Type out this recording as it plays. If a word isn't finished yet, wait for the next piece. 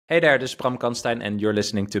Hey there, this is Bram Kanstein, and you're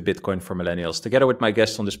listening to Bitcoin for Millennials. Together with my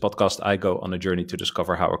guests on this podcast, I go on a journey to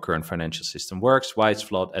discover how our current financial system works, why it's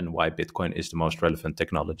flawed, and why Bitcoin is the most relevant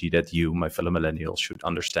technology that you, my fellow millennials, should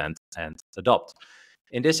understand and adopt.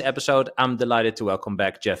 In this episode, I'm delighted to welcome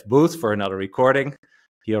back Jeff Booth for another recording.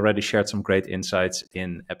 He already shared some great insights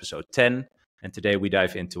in episode 10, and today we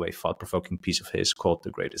dive into a thought-provoking piece of his called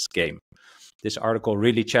The Greatest Game. This article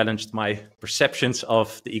really challenged my perceptions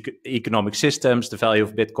of the economic systems, the value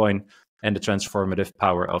of Bitcoin, and the transformative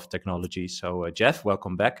power of technology. So, Jeff,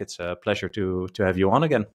 welcome back. It's a pleasure to have you on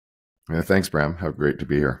again. Yeah, thanks, Bram. How great to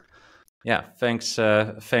be here. Yeah, thanks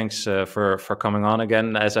for coming on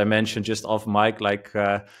again. As I mentioned just off mic,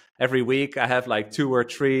 every week I have like 2 or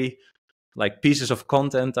 3 pieces of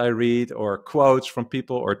content I read, or quotes from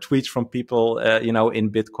people, or tweets from people,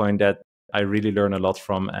 in Bitcoin that I really learn a lot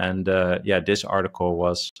from. And this article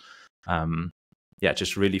was,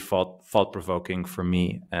 just really thought-provoking for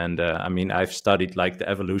me. And I've studied like the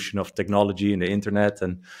evolution of technology and the internet,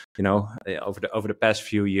 and over the past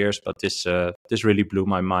few years. But this really blew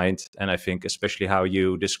my mind, and I think especially how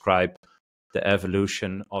you describe the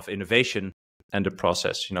evolution of innovation and the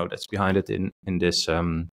process, that's behind it in this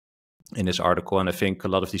article. And I think a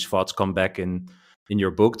lot of these thoughts come back in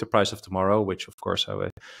your book, The Price of Tomorrow, which of course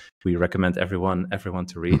we recommend everyone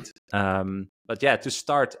to read. To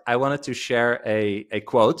start, I wanted to share a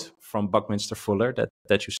quote from Buckminster Fuller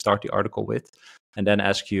that you start the article with, and then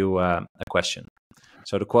ask you a question.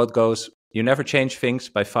 So the quote goes, "You never change things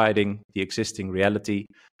by fighting the existing reality.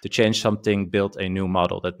 To change something, build a new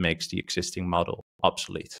model that makes the existing model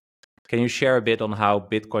obsolete." Can you share a bit on how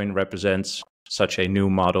Bitcoin represents such a new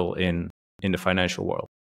model in the financial world?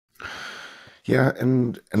 Yeah,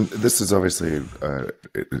 and this is obviously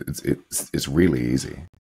it's really easy,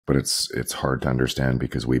 but it's hard to understand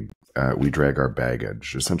because we drag our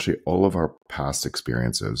baggage. Essentially, all of our past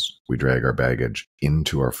experiences, we drag our baggage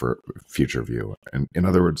into our future view. And in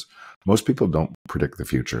other words, most people don't predict the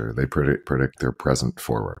future; they predict their present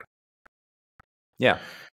forward. Yeah.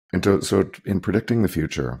 And so in predicting the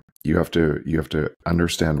future, you have to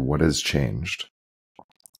understand what has changed.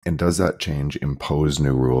 And does that change impose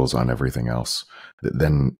new rules on everything else? That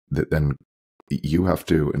then you have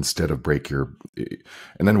to, instead of break your,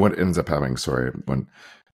 and then what ends up happening? When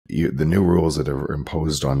the new rules that are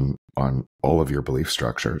imposed on all of your belief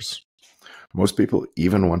structures, most people,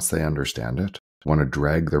 even once they understand it, want to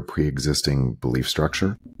drag their pre-existing belief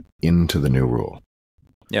structure into the new rule.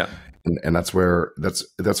 Yeah, and that's what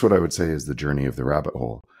I would say is the journey of the rabbit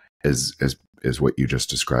hole. Is what you just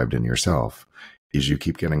described in yourself. Is you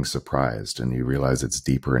keep getting surprised and you realize it's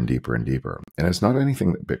deeper and deeper and deeper. And it's not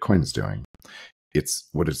anything that Bitcoin's doing.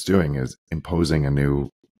 What it's doing is imposing a new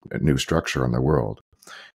structure on the world.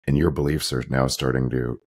 And your beliefs are now starting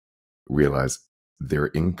to realize they're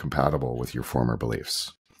incompatible with your former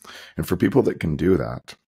beliefs. And for people that can do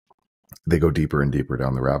that, they go deeper and deeper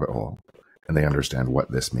down the rabbit hole and they understand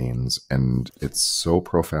what this means. And it's so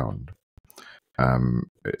profound.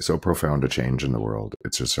 So profound a change in the world.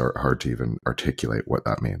 It's just hard to even articulate what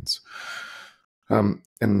that means.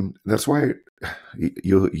 And that's why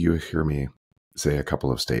you hear me say a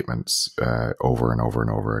couple of statements over and over and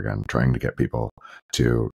over again, trying to get people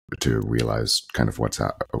to realize kind of what's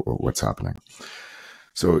happening.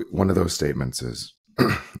 So one of those statements is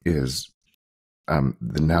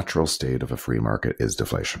the natural state of a free market is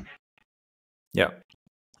deflation. Yeah.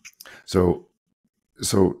 So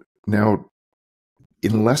now,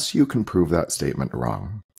 unless you can prove that statement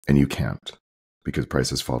wrong, and you can't, because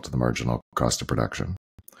prices fall to the marginal cost of production,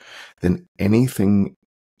 then anything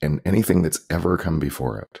that's ever come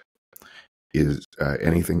before it is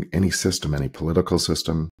any system, any political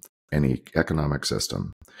system, any economic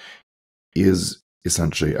system is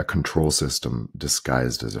essentially a control system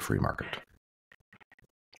disguised as a free market.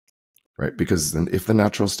 Right? Because then if the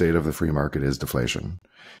natural state of the free market is deflation,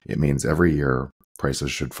 it means every year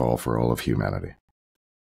prices should fall for all of humanity.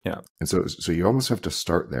 Yeah. And so you almost have to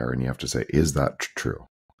start there and you have to say, is that true?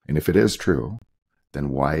 And if it is true, then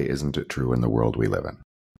why isn't it true in the world we live in?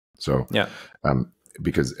 So, yeah.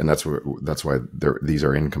 That's why these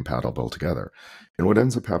are incompatible together. And what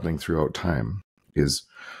ends up happening throughout time is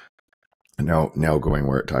now going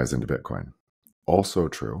where it ties into Bitcoin. Also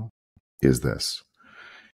true is this.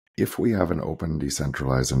 If we have an open,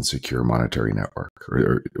 decentralized, and secure monetary network,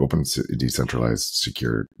 or open, decentralized,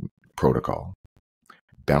 secure protocol,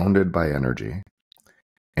 bounded by energy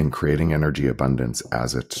and creating energy abundance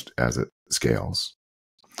as it scales,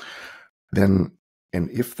 then,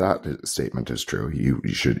 and if that statement is true, you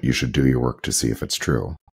should do your work to see if it's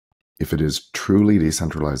true. If it is truly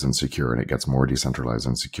decentralized and secure, and it gets more decentralized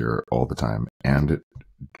and secure all the time, and it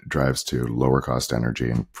drives to lower cost energy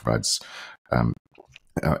and provides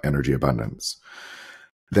energy abundance,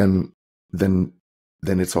 then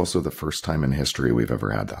it's also the first time in history we've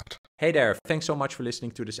ever had that. Hey there, thanks so much for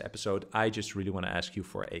listening to this episode. I just really want to ask you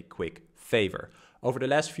for a quick favor. Over the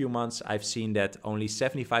last few months, I've seen that only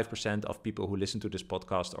 75% of people who listen to this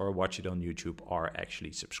podcast or watch it on YouTube are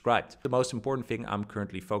actually subscribed. The most important thing I'm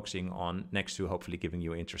currently focusing on, next to hopefully giving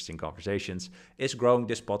you interesting conversations, is growing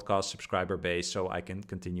this podcast subscriber base so I can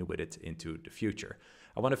continue with it into the future.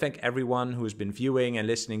 I want to thank everyone who has been viewing and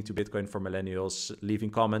listening to Bitcoin for Millennials, leaving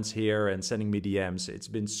comments here and sending me DMs. It's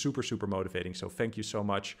been super, super motivating. So thank you so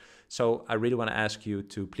much. So I really want to ask you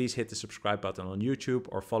to please hit the subscribe button on YouTube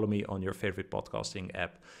or follow me on your favorite podcasting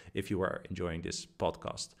app if you are enjoying this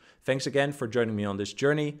podcast. Thanks again for joining me on this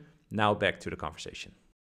journey. Now back to the conversation.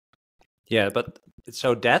 Yeah, but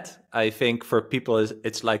so that, I think for people,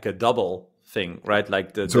 it's like a double thing, right?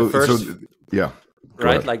 Like the first... yeah.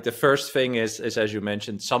 Right, like the first thing is as you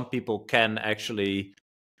mentioned, some people can actually,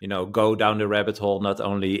 go down the rabbit hole, not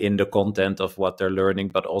only in the content of what they're learning,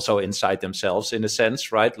 but also inside themselves in a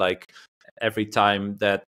sense, right? Like every time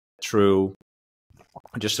that through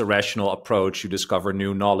just a rational approach, you discover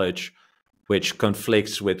new knowledge, which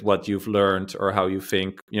conflicts with what you've learned or how you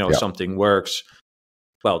think, something works.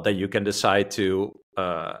 Well, then you can decide to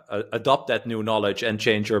adopt that new knowledge and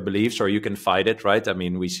change your beliefs, or you can fight it, right? I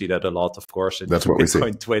mean, we see that a lot in That's what Bitcoin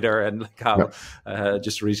we see. Twitter, and like how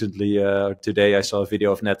just recently, today, I saw a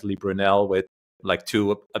video of Natalie Brunell with like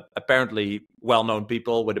two apparently well-known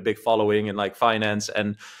people with a big following in like finance,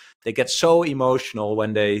 and they get so emotional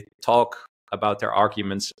when they talk about their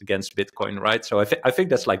arguments against Bitcoin, right? So I think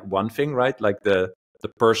that's like one thing, right? Like the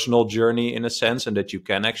personal journey in a sense, and that you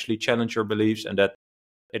can actually challenge your beliefs, and that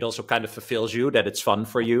it also kind of fulfills you, that it's fun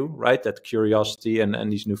for you, right? That curiosity and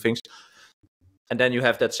these new things. And then you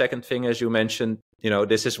have that second thing, as you mentioned,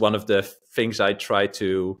 this is one of the things I try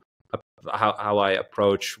to, how I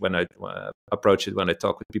approach when I approach it when I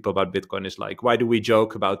talk with people about Bitcoin is like, why do we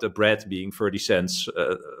joke about the bread being 30 cents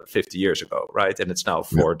 50 years ago, right? And it's now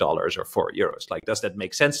 $4 or €4. Like, does that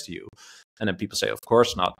make sense to you? And then people say, of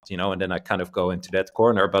course not, and then I kind of go into that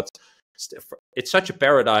corner, but it's such a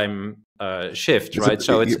paradigm shift, right?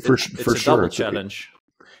 So it's a double challenge.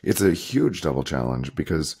 It's a huge double challenge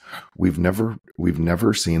because we've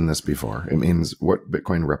never seen this before. It means what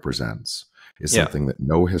Bitcoin represents is something that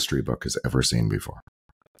no history book has ever seen before.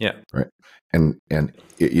 Yeah. Right. And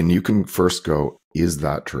you can first go, is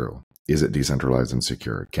that true? Is it decentralized and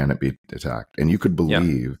secure? Can it be attacked? And you could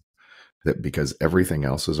believe that because everything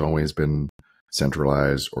else has always been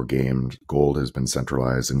centralized or gamed, gold has been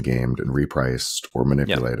centralized and gamed and repriced or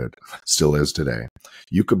manipulated, still is today.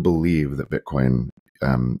 You could believe that Bitcoin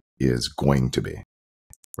is going to be,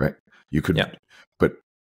 right? You could,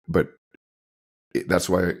 but that's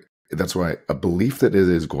why a belief that it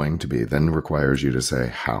is going to be then requires you to say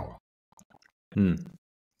how,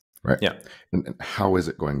 right? Yeah. And how is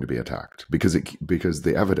it going to be attacked? Because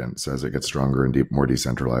the evidence as it gets stronger and more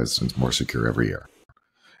decentralized and more secure every year.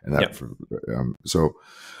 And that,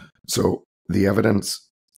 so the evidence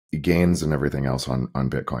gains and everything else on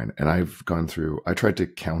Bitcoin. And I tried to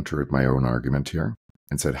counter my own argument here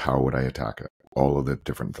and said, how would I attack it? All of the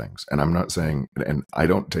different things. And I'm not saying, and I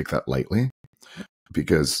don't take that lightly,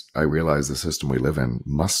 because I realize the system we live in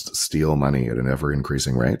must steal money at an ever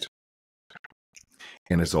increasing rate.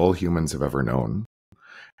 And it's all humans have ever known.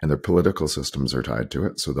 And their political systems are tied to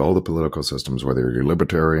it. So all the political systems, whether you're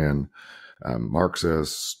libertarian,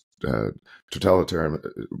 Marxist, totalitarian,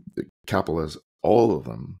 capitalist, all of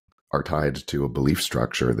them are tied to a belief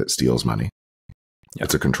structure that steals money.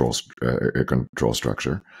 It's a control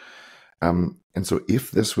structure. And so if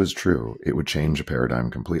this was true, it would change a paradigm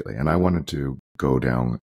completely. And I wanted to go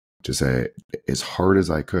down to say, as hard as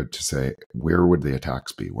I could, to say, where would the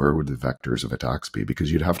attacks be? Where would the vectors of attacks be?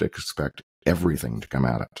 Because you'd have to expect everything to come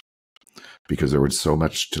at it, because there was so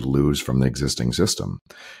much to lose from the existing system.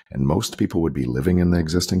 And most people would be living in the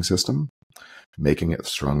existing system, making it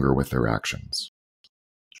stronger with their actions.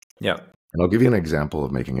 Yeah. And I'll give you an example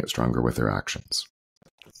of making it stronger with their actions.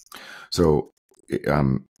 So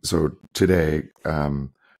today, a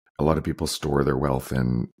lot of people store their wealth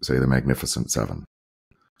in, say, the Magnificent Seven.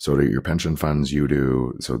 So do your pension funds, you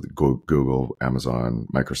do. So Google, Amazon,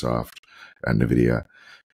 Microsoft, and NVIDIA.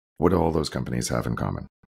 What do all those companies have in common?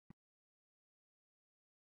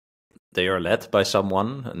 They are led by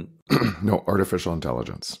someone. And no, artificial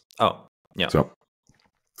intelligence. Oh, yeah.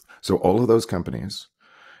 So all of those companies,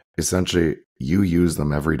 essentially, you use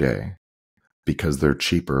them every day because they're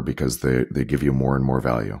cheaper, because they give you more and more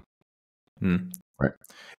value. Right?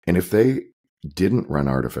 And if they didn't run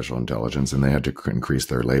artificial intelligence and they had to increase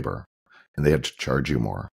their labor and they had to charge you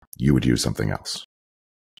more, you would use something else.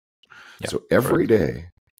 Yeah, so every day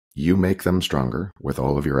you make them stronger with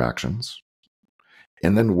all of your actions.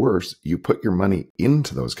 And then worse, you put your money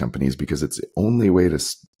into those companies because it's the only way to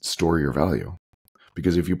store your value.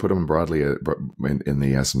 Because if you put them broadly in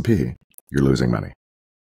the S&P, you're losing money.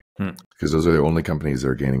 Because those are the only companies that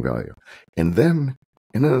are gaining value. And then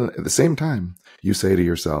at the same time, you say to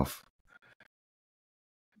yourself,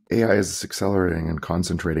 AI is accelerating and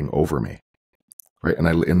concentrating over me. Right.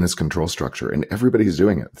 And in this control structure, and everybody's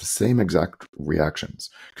doing it, the same exact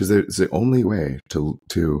reactions, because it's the only way to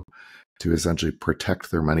essentially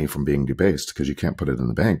protect their money from being debased, because you can't put it in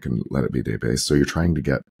the bank and let it be debased. So you're trying to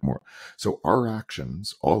get more. So our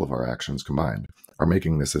actions, all of our actions combined, are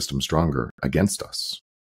making the system stronger against us.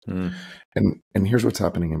 And here's what's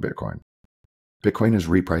happening in Bitcoin. Bitcoin is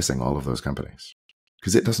repricing all of those companies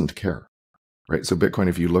because it doesn't care. Right. So Bitcoin,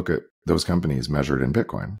 if you look at those companies measured in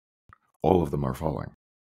Bitcoin, all of them are falling.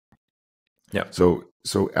 Yeah. So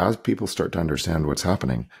as people start to understand what's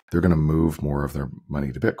happening, they're going to move more of their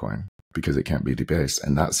money to Bitcoin because it can't be debased,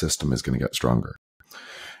 and that system is going to get stronger.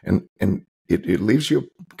 And it leaves you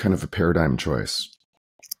kind of a paradigm choice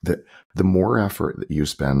that the more effort that you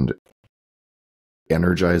spend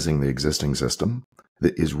energizing the existing system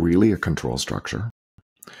that is really a control structure,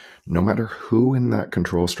 no matter who in that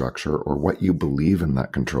control structure or what you believe in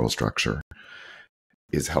that control structure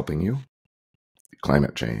is helping you,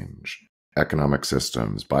 climate change, economic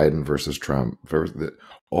systems, Biden versus Trump,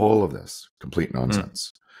 all of this complete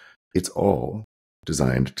nonsense. It's all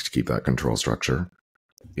designed to keep that control structure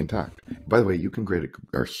intact. By the way, you can create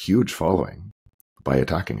a huge following by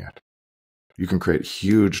attacking it. You can create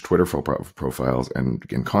huge Twitter profiles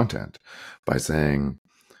and content by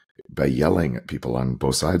yelling at people on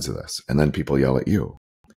both sides of this, and then people yell at you,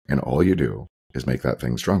 and all you do is make that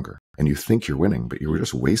thing stronger. And you think you're winning, but you were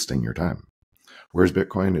just wasting your time. Whereas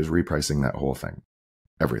Bitcoin is repricing that whole thing,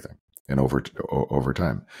 everything, and over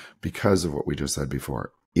time, because of what we just said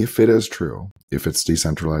before. If it is true, if it's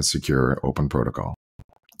decentralized, secure, open protocol,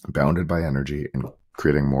 bounded by energy and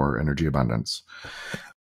creating more energy abundance,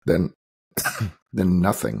 then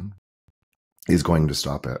nothing is going to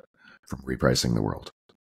stop it from repricing the world.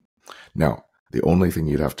 Now, the only thing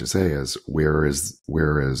you'd have to say is where is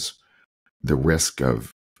the risk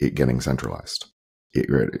of it getting centralized?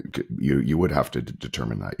 You would have to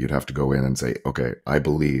determine that. You'd have to go in and say, okay, I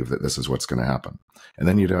believe that this is what's going to happen. And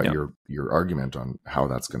then your argument on how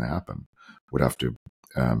that's going to happen would have to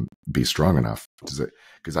be strong enough to say,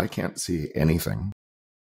 because I can't see anything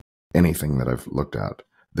that I've looked at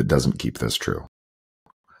that doesn't keep this true.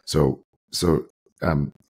 So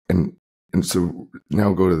now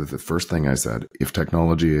go to the first thing I said. If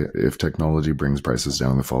technology brings prices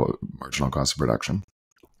down, the marginal cost of production,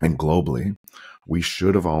 and globally, we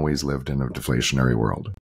should have always lived in a deflationary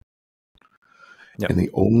world. Yep. And the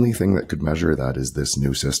only thing that could measure that is this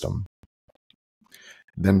new system.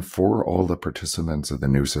 Then for all the participants of the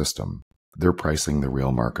new system, they're pricing the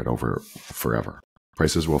real market over forever.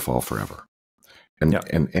 Prices will fall forever. And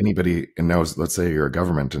anybody, and now let's say you're a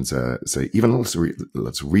government and say even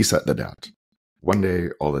let's reset the debt. One day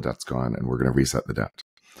all the debt's gone and we're going to reset the debt.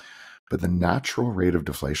 But the natural rate of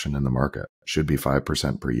deflation in the market should be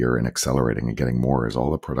 5% per year and accelerating and getting more as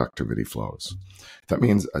all the productivity flows. That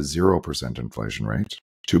means a 0% inflation rate,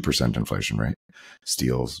 2% inflation rate,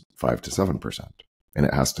 steals 5 to 7%. And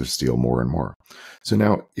it has to steal more and more. So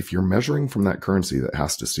now, if you're measuring from that currency that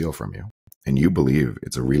has to steal from you, and you believe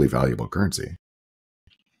it's a really valuable currency,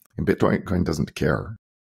 and Bitcoin doesn't care,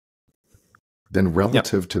 then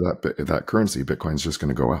relative to that currency, Bitcoin's just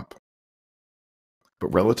going to go up.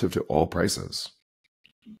 But relative to all prices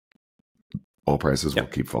will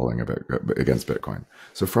keep falling a bit against Bitcoin.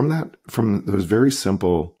 So from those very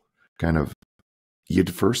simple kind of,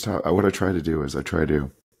 what I try to do is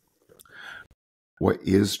what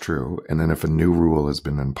is true, and then if a new rule has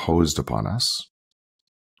been imposed upon us,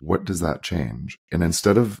 what does that change? And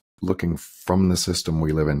instead of looking from the system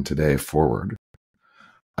we live in today forward,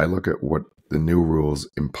 I look at what the new rules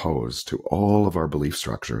impose to all of our belief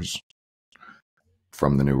structures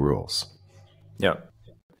from the new rules. Yeah.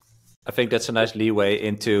 I think that's a nice leeway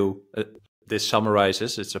into this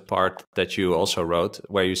summarizes. It's a part that you also wrote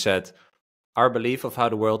where you said, our belief of how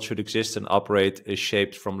the world should exist and operate is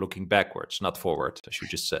shaped from looking backwards, not forward, as you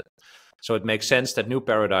just said. So it makes sense that new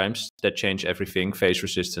paradigms that change everything face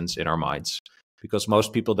resistance in our minds, because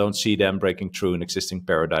most people don't see them breaking through an existing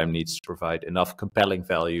paradigm needs to provide enough compelling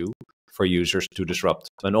value for users to disrupt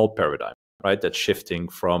an old paradigm, right? That's shifting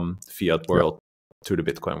from the fiat world to the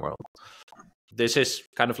Bitcoin world. this is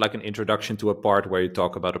kind of like an introduction to a part where you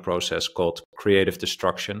talk about a process called creative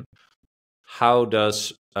destruction. How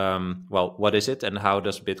does, what is it, and how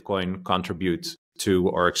does Bitcoin contribute to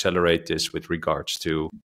or accelerate this with regards to,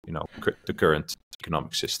 the current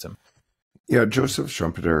economic system? Yeah, Joseph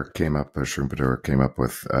Schumpeter came up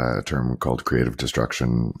with a term called creative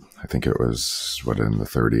destruction. I think it was in the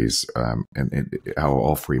 30s, and how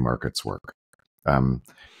all free markets work.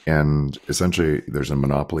 And essentially, there's a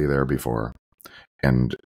monopoly there before,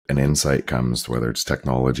 and an insight comes, whether it's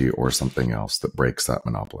technology or something else, that breaks that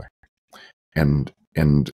monopoly. And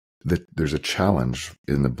there's a challenge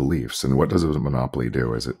in the beliefs. And what does a monopoly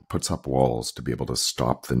do? Is it puts up walls to be able to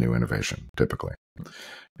stop the new innovation, typically.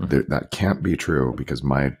 That can't be true, because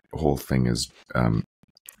my whole thing is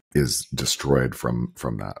destroyed from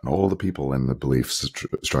that. And all the people in the belief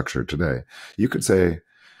structure today, you could say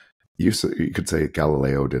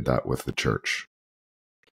Galileo did that with the church,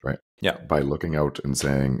 right? Yeah. By looking out at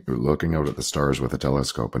the stars with a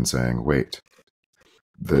telescope and saying, wait,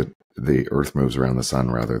 the Earth moves around the sun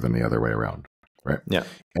rather than the other way around, right? Yeah.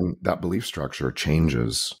 And that belief structure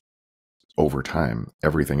changes over time,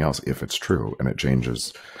 everything else, if it's true, and it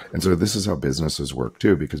changes. And so this is how businesses work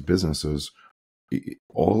too, because businesses,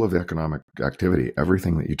 all of the economic activity,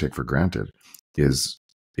 everything that you take for granted is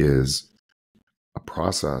a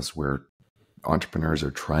process where entrepreneurs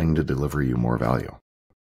are trying to deliver you more value.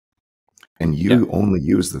 And you only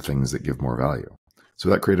use the things that give more value. So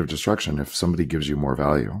that creative destruction, if somebody gives you more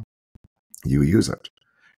value, you use it.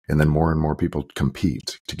 And then more and more people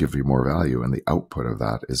compete to give you more value. And the output of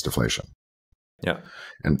that is deflation. Yeah.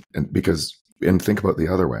 And think about the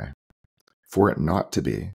other way. For it not to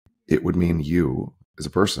be, it would mean you as a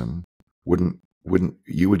person would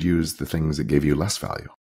use the things that gave you less value.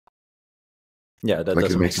 Yeah, that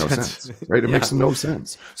doesn't make no sense. Right? It makes no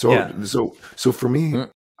sense. So for me,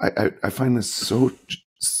 I find this so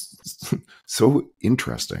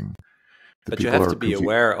interesting. But you have to be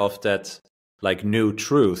aware of that, like, new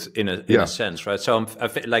truth in a sense, right? So I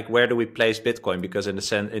feel like, where do we place Bitcoin? Because in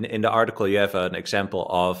the article you have an example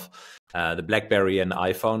of the BlackBerry and the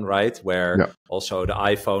iPhone, right? Where also the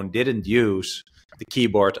iPhone didn't use the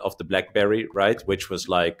keyboard of the BlackBerry, right? Which was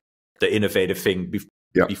like the innovative thing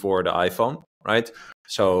before the iPhone, right?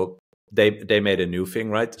 So they made a new thing,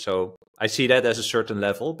 right? So I see that as a certain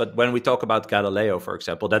level. But when we talk about Galileo, for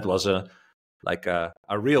example, that was a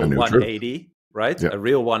real 180. Truth. Right, a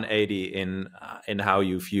real 180 in how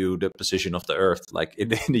you view the position of the Earth, like in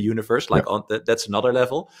the universe, like that's another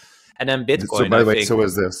level. And then Bitcoin. So by the way, so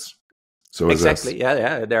is this. So exactly, is this.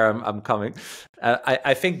 Yeah. There I'm coming.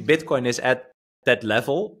 I think Bitcoin is at that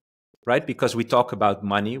level, right? Because we talk about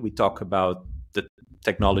money, we talk about the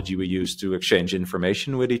technology we use to exchange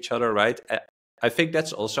information with each other, right? I think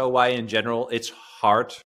that's also why, in general, it's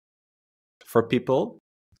hard for people.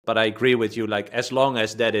 But I agree with you, like, as long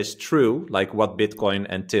as that is true, like what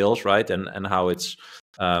Bitcoin entails, right? And how it's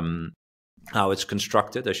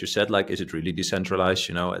constructed, as you said, like, is it really decentralized?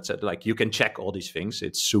 It's like, you can check all these things.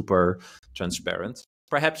 It's super transparent,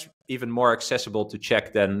 perhaps even more accessible to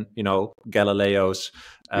check than, Galileo's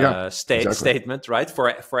statement, right?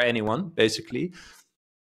 For anyone, basically.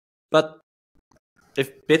 But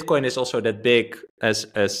if Bitcoin is also that big as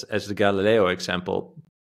the Galileo example,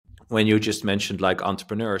 when you just mentioned, like,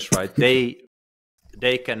 entrepreneurs, right?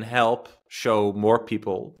 They can help show more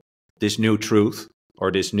people this new truth or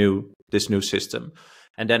this new system,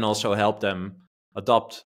 and then also help them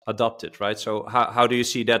adopt it, right? So how do you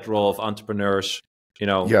see that role of entrepreneurs,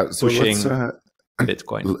 pushing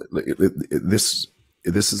Bitcoin? This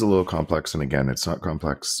is a little complex, and again, it's not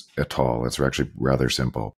complex at all. It's actually rather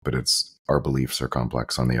simple, but it's our beliefs are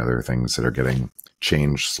complex on the other things that are getting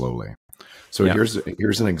changed slowly. So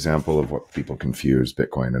here's an example of what people confuse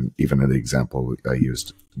Bitcoin, and even an example I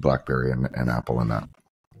used BlackBerry and Apple in that.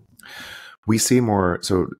 We see more.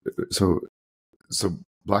 So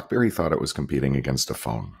BlackBerry thought it was competing against a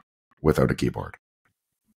phone without a keyboard.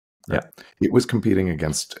 Right? Yeah, it was competing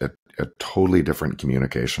against a totally different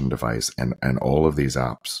communication device, and all of these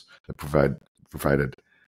apps that provided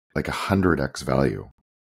like 100x value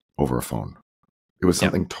over a phone. It was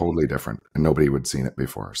something totally different, and nobody would seen it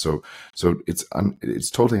before. So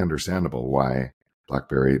it's totally understandable why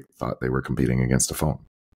BlackBerry thought they were competing against a phone,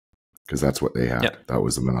 because that's what they had. Yeah. That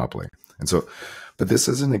was the monopoly. And so, but this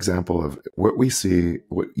is an example of what we see,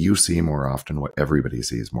 what you see more often, what everybody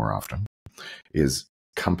sees more often, is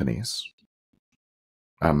companies,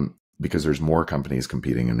 because there's more companies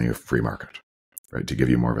competing in the free market, right, to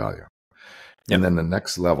give you more value. Yeah. And then the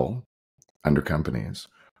next level under companies,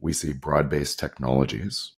 we see broad-based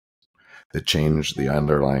technologies that changed the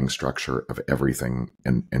underlying structure of everything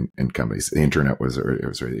in companies. The internet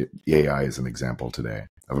AI is an example today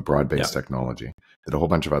of a broad-based technology that a whole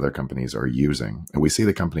bunch of other companies are using. And we see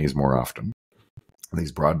the companies more often.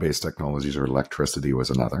 These broad-based technologies, or electricity was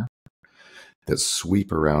another, that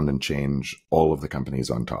sweep around and change all of the companies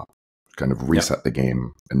on top, kind of reset the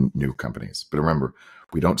game in new companies. But remember,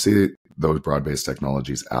 we don't see those broad-based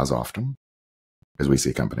technologies as often as we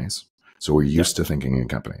see companies. So we're used to thinking in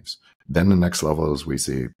companies. Then the next level is we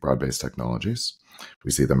see broad-based technologies.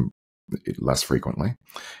 We see them less frequently.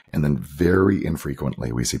 And then very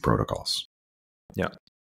infrequently, we see protocols. Yeah.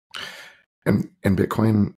 And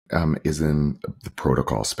Bitcoin is in the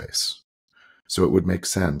protocol space. So it would make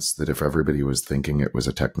sense that if everybody was thinking it was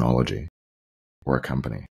a technology or a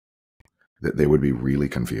company, that they would be really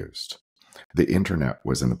confused. The internet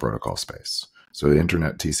was in the protocol space. So the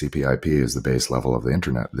internet TCP/IP is the base level of the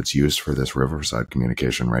internet that's used for this Riverside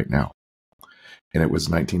communication right now. And it was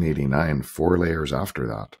 1989, 4 layers after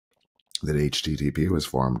that, that HTTP was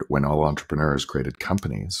formed, when all entrepreneurs created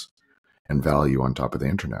companies and value on top of the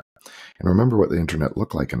internet. And remember what the internet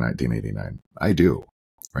looked like in 1989. I do,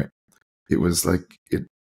 right? It was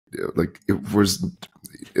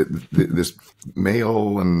this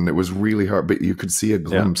mail, and it was really hard, but you could see a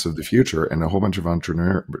glimpse of the future, and a whole bunch of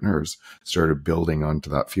entrepreneurs started building onto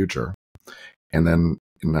that future. And then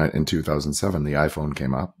in 2007, the iPhone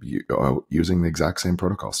came up using the exact same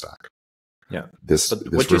protocol stack. Yeah. This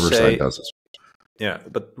Riverside does this. Yeah,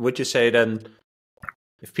 but would you say then,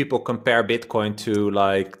 if people compare Bitcoin to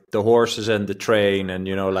like the horses and the train, and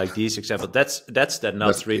like these examples, that's then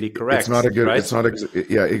not really correct. It's not a good. Right? It's not.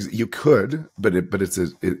 You could, but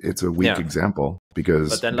it's a weak example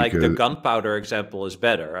because. But then, like the gunpowder example is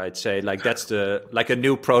better. I'd say like that's like a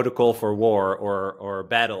new protocol for war or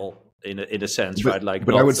battle in a sense, right? Like,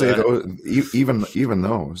 but I would say even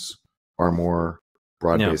those are more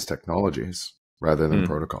broad-based technologies rather than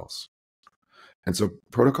protocols. And so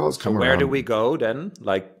protocols come around. Where do we go then?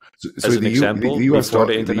 Like, so as an example, the US before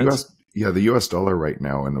dollar, the internet? the US dollar right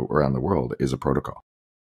now around the world is a protocol.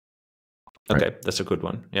 Okay, right? that's a good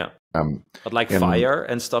one. Yeah. But like fire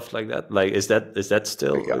and stuff like that, like is that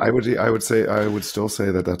still? I would still say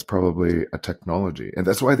that that's probably a technology, and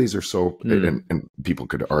that's why these are so. And people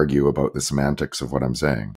could argue about the semantics of what I'm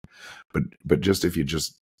saying, but just if you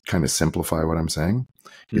just kind of simplify what I'm saying,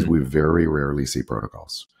 is we very rarely see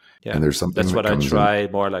protocols. Yeah, and there's something that's what I try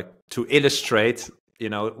in. more like to illustrate,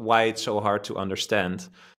 why it's so hard to understand,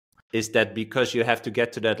 is that because you have to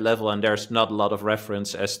get to that level and there's not a lot of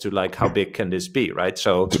reference as to like how big can this be, right?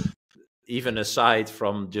 So even aside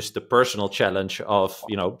from just the personal challenge of,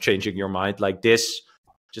 changing your mind like this,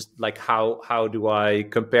 just like how do I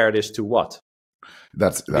compare this to what?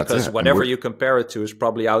 That's because it. Whatever you compare it to is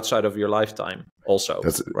probably outside of your lifetime also,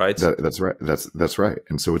 right? That's right. That's right.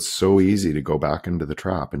 And so it's so easy to go back into the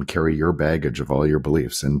trap and carry your baggage of all your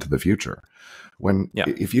beliefs into the future.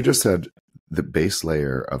 If you just said the base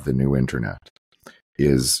layer of the new internet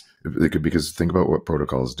is, because think about what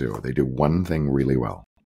protocols do. They do one thing really well,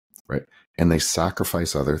 right? And they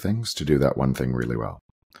sacrifice other things to do that one thing really well.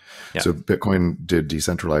 Yeah. So Bitcoin did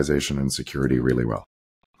decentralization and security really well.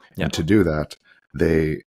 Yeah. And to do that,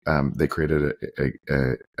 they created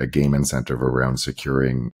a game incentive around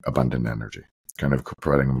securing abundant energy, kind of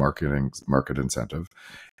providing a market incentive.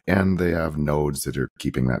 And they have nodes that are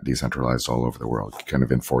keeping that decentralized all over the world, kind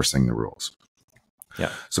of enforcing the rules.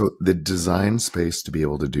 Yeah. So the design space to be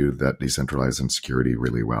able to do that decentralized and security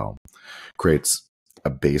really well creates a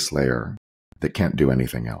base layer that can't do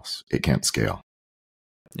anything else. It can't scale.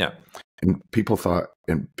 Yeah. And people thought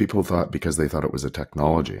because they thought it was a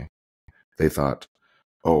technology, they thought,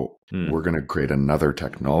 we're going to create another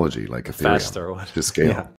technology like Ethereum to scale.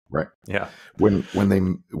 Yeah. Right. Yeah. When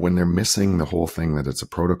they're missing the whole thing, that it's a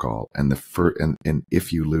protocol, and and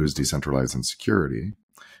if you lose decentralized and security,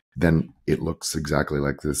 then it looks exactly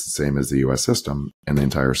like the same as the US system, and the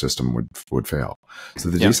entire system would fail. So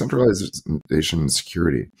the decentralization and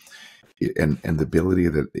security and the ability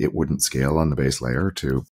that it wouldn't scale on the base layer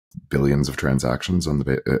to billions of transactions on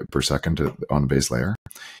per second on the base layer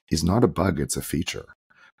is not a bug, it's a feature.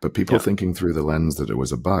 But people thinking through the lens that it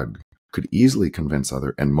was a bug could easily convince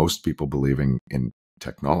and most people believing in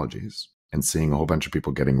technologies and seeing a whole bunch of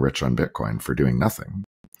people getting rich on Bitcoin for doing nothing,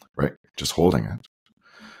 right? Just holding it,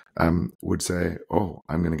 would say,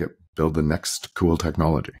 I'm going to build the next cool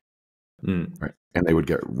technology, right? And they would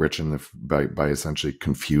get rich by essentially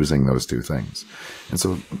confusing those two things. And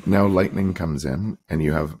so now Lightning comes in, and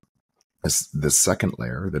you have this second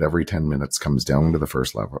layer that every 10 minutes comes down to the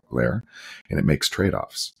first layer, and it makes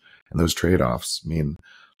trade-offs. And those trade-offs mean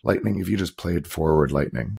Lightning, if you just played forward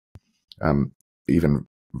Lightning, even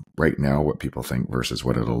right now, what people think versus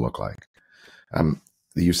what it'll look like.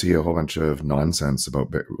 You see a whole bunch of nonsense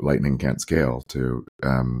about Lightning can't scale to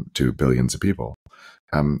billions of people,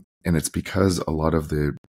 and it's because a lot of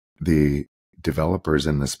the developers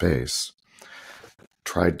in the space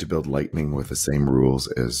tried to build Lightning with the same rules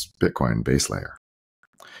as Bitcoin base layer.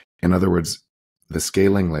 In other words, the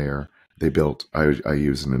scaling layer they built, I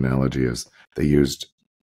use an analogy as they used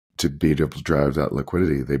to be able to drive that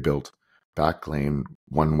liquidity. They built backlane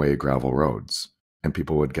one-way gravel roads, and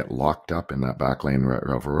people would get locked up in that backlane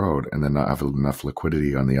gravel road and then not have enough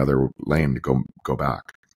liquidity on the other lane to go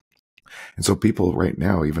back. And so people right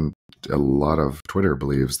now, even a lot of Twitter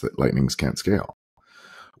believes that Lightnings can't scale.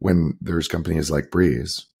 When there's companies like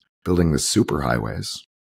Breeze building the super highways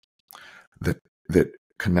that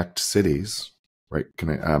connect cities, right?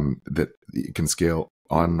 That you can scale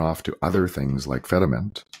on and off to other things like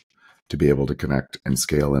Fediment to be able to connect and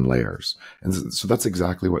scale in layers. And so that's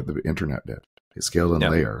exactly what the internet did. It scaled in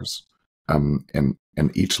layers. And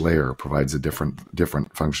each layer provides a different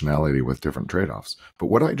functionality with different trade-offs. But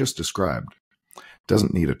what I just described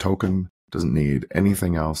doesn't need a token, doesn't need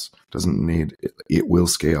anything else, it will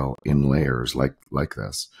scale in layers like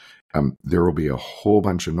this. There will be a whole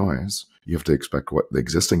bunch of noise. You have to expect what the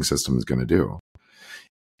existing system is going to do.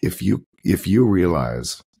 If you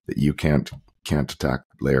realize that you can't attack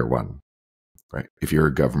layer one, right? If you're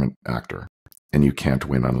a government actor and you can't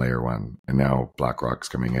win on layer one, and now BlackRock's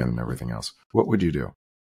coming in and everything else, what would you do?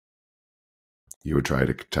 You would try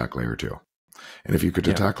to attack layer two. And if you could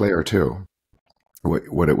attack layer two,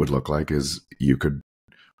 what it would look like is you could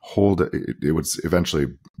hold it would eventually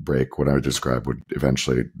break. What I would describe would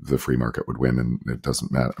eventually the free market would win, and it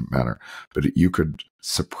doesn't matter. But you could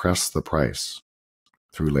suppress the price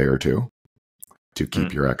through layer two to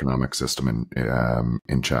keep your economic system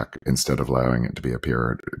in check instead of allowing it to be a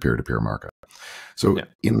peer-to-peer market. So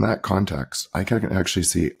in that context, I can actually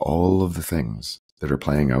see all of the things that are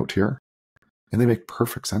playing out here, and they make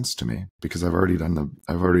perfect sense to me because I've already done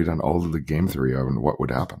all of the game theory of what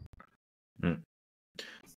would happen.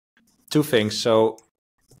 Two things. So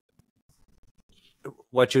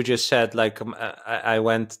what you just said, like I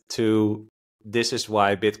went to, this is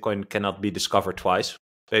why Bitcoin cannot be discovered twice,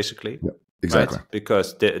 basically. Yeah, exactly. Right?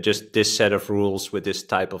 Because just this set of rules with this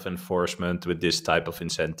type of enforcement, with this type of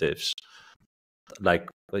incentives, like,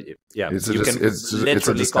 it's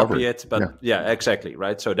literally copy it, but exactly,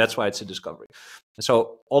 right? So that's why it's a discovery.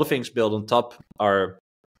 So all the things built on top are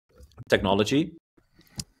technology.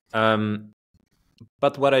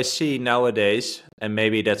 But what I see nowadays, and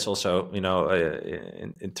maybe that's also,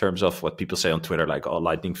 in terms of what people say on Twitter, like, oh,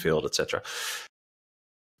 lightning failed, etc.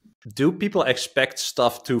 Do people expect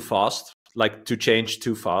stuff too fast, like to change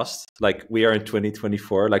too fast? Like we are in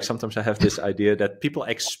 2024. Like sometimes I have this idea that people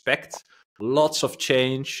expect lots of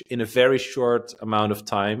change in a very short amount of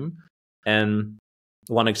time. And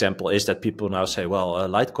one example is that people now say, well,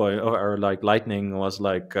 Litecoin or like Lightning was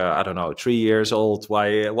like, 3 years old.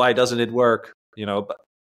 Why doesn't it work? But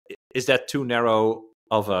is that too narrow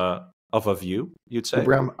of a view, you'd say? Well,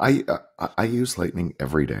 Bram, I use Lightning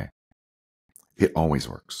every day. It always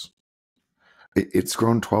works. It's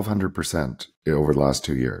grown 1,200% over the last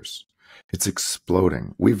 2 years. It's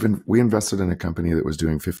exploding. We invested in a company that was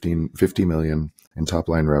doing 50 million in top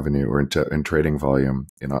line revenue or in trading volume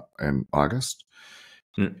in August.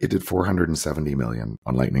 It did 470 million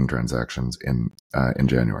on Lightning transactions in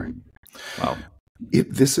January. Wow.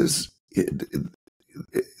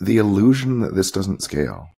 The illusion that this doesn't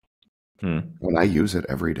scale. When I use it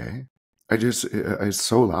every day, it's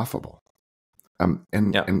so laughable.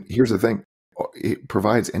 And here's the thing. It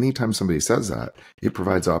provides, anytime somebody says that, it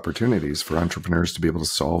provides opportunities for entrepreneurs to be able to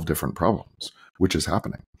solve different problems, which is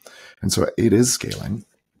happening. And so it is scaling.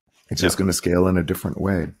 It's just going to scale in a different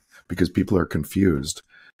way because people are confused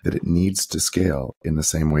that it needs to scale in the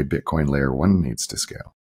same way Bitcoin layer one needs to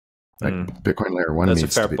scale. Like Bitcoin layer one needs to be.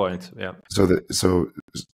 That's a fair point. Yeah. So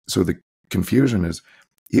the confusion is,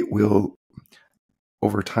 it will,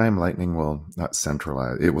 over time, Lightning will not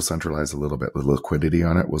centralize. It will centralize a little bit. The liquidity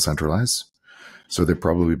on it will centralize. So there'll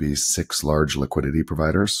probably be 6 large liquidity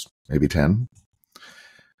providers, maybe 10.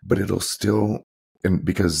 But it'll still,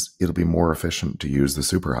 because it'll be more efficient to use the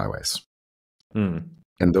superhighways. And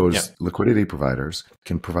those liquidity providers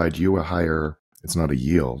can provide you a higher, it's not a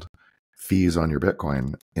yield, fees on your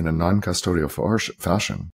Bitcoin in a non-custodial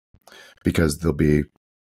fashion, because they'll be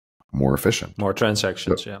more efficient. More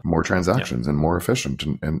transactions, More transactions and more efficient,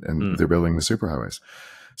 and they're building the superhighways.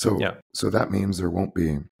 So that means there won't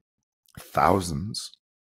be thousands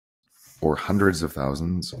or hundreds of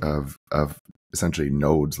thousands of essentially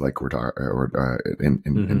nodes, like we're talking, or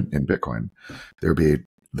in Bitcoin, there'll be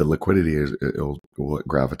the liquidity will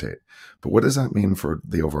gravitate. But what does that mean for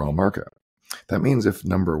the overall market? That means if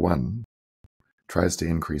number one tries to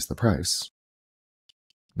increase the price,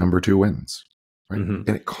 number two wins, right? And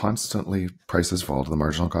it constantly, prices fall to the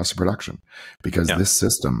marginal cost of production because this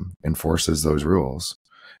system enforces those rules.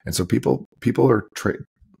 And so people are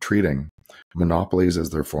treating monopolies as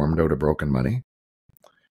they're formed out of broken money,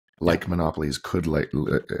 like monopolies could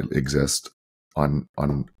exist on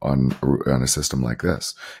a system like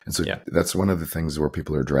this. And so that's one of the things where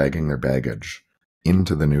people are dragging their baggage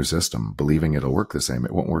into the new system, believing it'll work the same.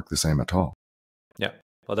 It won't work the same at all. Yeah.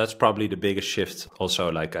 Well, that's probably the biggest shift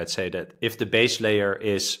also. Like I'd say that if the base layer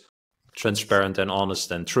is transparent and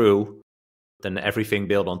honest and true, then everything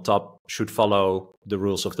built on top should follow the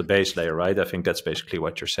rules of the base layer, right? I think that's basically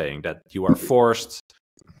what you're saying, that you are forced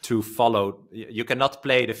to follow. You cannot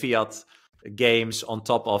play the fiat games on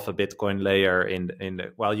top of a Bitcoin layer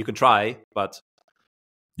well, you can try, but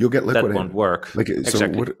you'll get liquidated. That won't work. Like,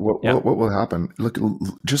 exactly. So what will happen?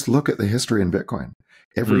 Just look at the history in Bitcoin.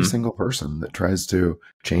 Every single person that tries to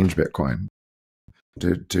change Bitcoin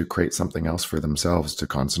to create something else for themselves, to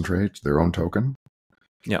concentrate their own token,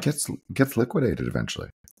 gets liquidated eventually.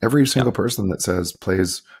 Every single person that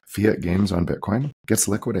plays fiat games on Bitcoin gets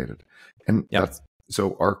liquidated. And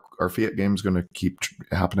so our fiat game is going to keep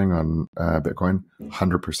happening on Bitcoin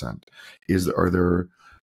 100%. Are there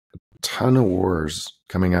a ton of wars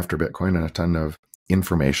coming after Bitcoin and a ton of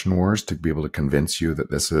information wars to be able to convince you that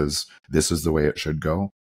this is the way it should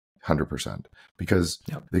go? 100%, because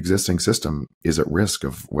the existing system is at risk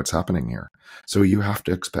of what's happening here. So you have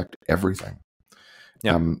to expect everything.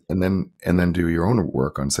 And then do your own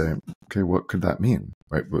work on saying, okay, what could that mean?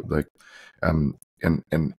 Right. Like,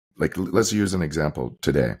 like, let's use an example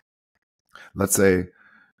today. Let's say,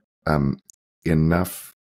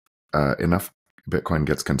 enough Bitcoin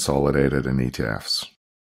gets consolidated in ETFs,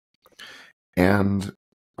 and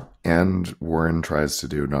Warren tries to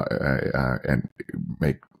do and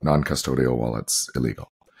make non-custodial wallets illegal.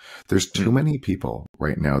 There's too many people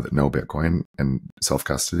right now that know Bitcoin and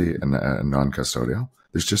self-custody and non-custodial.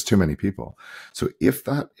 There's just too many people. So if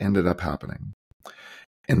that ended up happening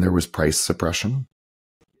and there was price suppression,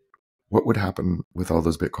 what would happen with all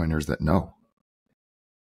those Bitcoiners that know?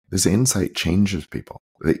 This insight changes people.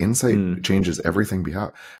 The insight changes everything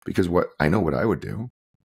because what I would do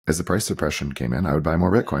as the price suppression came in, I would buy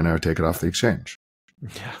more Bitcoin. I would take it off the exchange.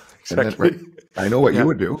 Yeah, exactly. And then, I know what you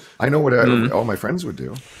would do. I know what all my friends would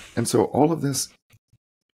do. And so all of this,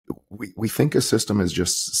 we think a system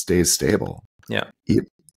stays stable. Yeah.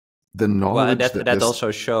 The knowledge that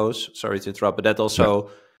also shows, sorry to interrupt, but that also,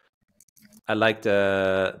 I like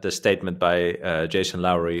the statement by Jason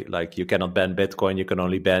Lowry, like, you cannot ban Bitcoin, you can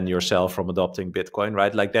only ban yourself from adopting Bitcoin,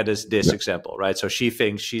 right? Like, that is this example, right? So she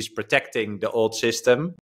thinks she's protecting the old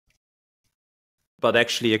system, but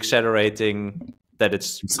actually accelerating that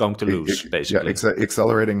it's going to lose, basically. Yeah,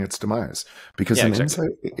 accelerating its demise. Because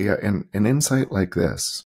an insight like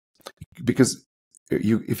this, because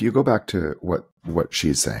if you go back to what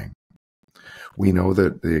she's saying, we know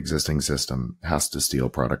that the existing system has to steal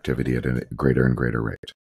productivity at a greater and greater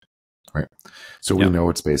rate, right? So we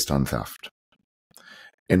know it's based on theft.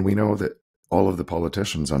 And we know that all of the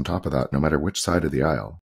politicians on top of that, no matter which side of the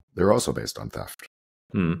aisle, they're also based on theft.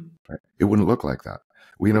 Right? It wouldn't look like that.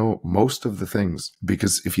 We know most of the things,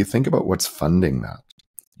 because if you think about what's funding that,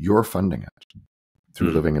 you're funding it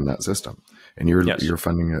through living in that system, and you're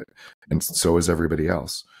funding it, and so is everybody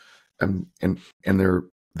else. And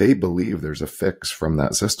they believe there's a fix from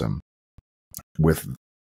that system with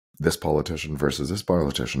this politician versus this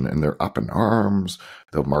politician, and they're up in arms.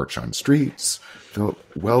 They'll march on streets.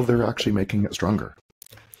 They're actually making it stronger.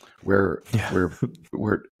 Where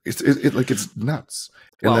it's nuts.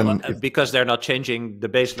 And because they're not changing the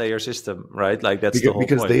base layer system, right? Like, that's the whole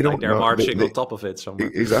because point. They don't they're marching on top of it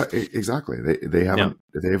somewhere. Exactly. They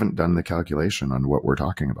haven't done the calculation on what we're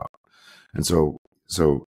talking about, and so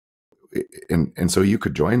you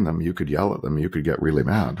could join them, you could yell at them, you could get really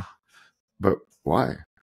mad, but why?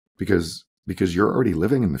 Because you're already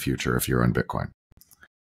living in the future if you're on Bitcoin.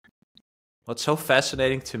 What's so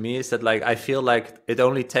fascinating to me is that, like, I feel like it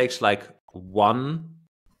only takes like one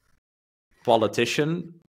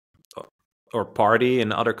politician or party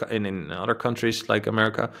in other countries like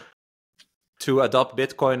America to adopt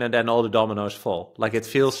Bitcoin, and then all the dominoes fall. Like, it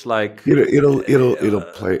feels like it'll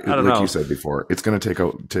play. Like you said before, it's going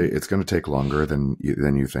to take longer than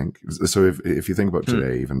you think. So if you think about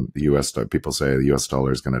today, even the U.S. people say the U.S.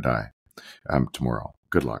 dollar is going to die tomorrow.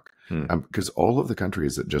 Good luck. Because all of the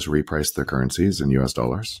countries that just repriced their currencies in US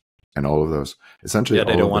dollars, and all of those, essentially,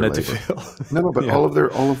 they don't want it to fail. No, but all of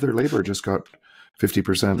their labor just got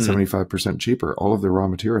 50%, 75% cheaper. All of their raw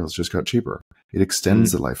materials just got cheaper. It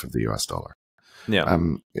extends the life of the US dollar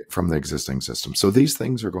from the existing system. So these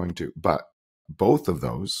things are going to, but both of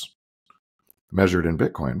those measured in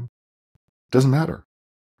Bitcoin doesn't matter.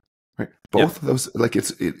 Right? Both of those, like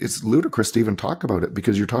it's ludicrous to even talk about it,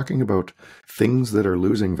 because you're talking about things that are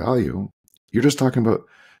losing value. You're just talking about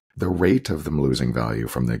the rate of them losing value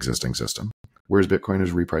from the existing system, whereas Bitcoin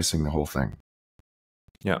is repricing the whole thing.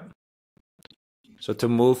 Yeah. So to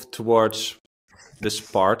move towards this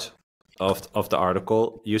part of the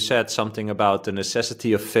article, you said something about the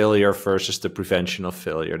necessity of failure versus the prevention of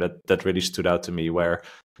failure. That really stood out to me, where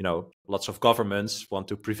lots of governments want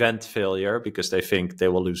to prevent failure because they think they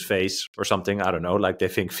will lose face or something. I don't know, like they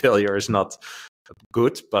think failure is not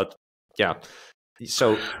good. But yeah,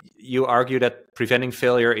 so you argue that preventing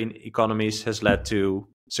failure in economies has led to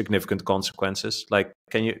significant consequences. Like,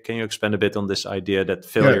 can you expand a bit on this idea that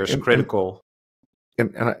failure is critical?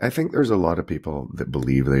 And I think there's a lot of people that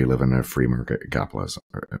believe they live in a free market capitalism.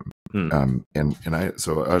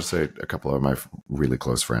 So I'd say a couple of my really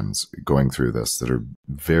close friends going through this that are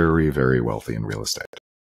very, very wealthy in real estate.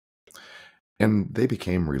 And they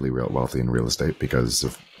became really wealthy in real estate because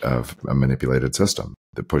of a manipulated system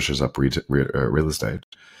that pushes up real estate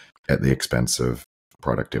at the expense of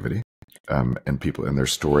productivity. And they're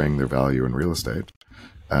storing their value in real estate.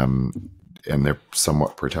 And they're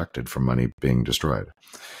somewhat protected from money being destroyed.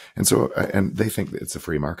 And so, and they think that it's a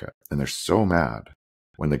free market. And they're so mad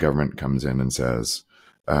when the government comes in and says,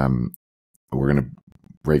 we're going to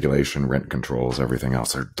regulation, rent controls, everything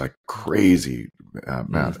else. They're like crazy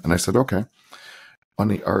mad. And I said, okay,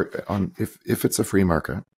 if it's a free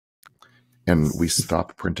market and we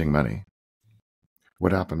stop printing money,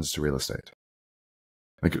 what happens to real estate?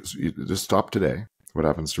 Like, you just stop today. What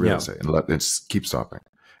happens to real estate? And let's keep stopping.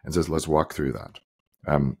 And says, let's walk through that.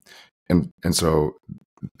 And so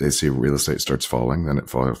they see real estate starts falling, then it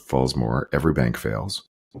falls more. Every bank fails.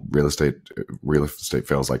 Real estate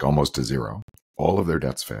fails like almost to zero. All of their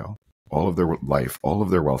debts fail. All of their life, all of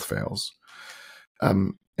their wealth fails.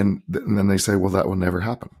 And then they say, well, that will never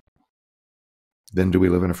happen. Then do we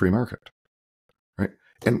live in a free market? Right?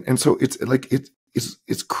 And so it's like,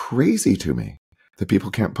 it's crazy to me that people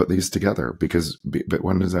can't put these together, but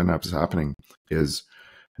what ends up happening is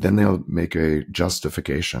then they'll make a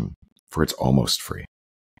justification for it's almost free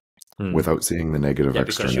without seeing the negative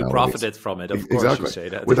externalities. Because you profited from it, of course you say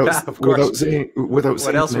that. Without seeing what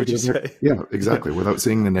else would you say? Yeah, exactly. Without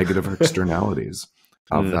seeing the negative externalities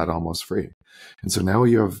of that almost free. And so now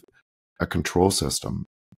you have a control system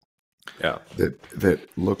that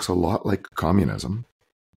looks a lot like communism.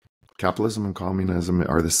 Capitalism and communism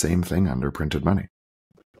are the same thing under printed money.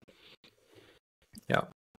 Yeah.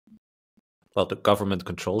 Well, the government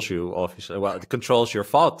controls you, obviously. Well, it controls your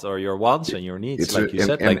thought or your wants and your needs, like you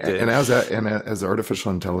said. As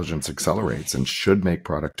artificial intelligence accelerates and should make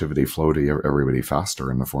productivity flow to everybody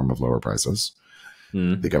faster in the form of lower prices,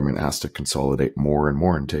 the government has to consolidate more and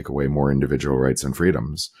more and take away more individual rights and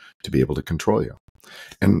freedoms to be able to control you.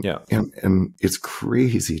 And it's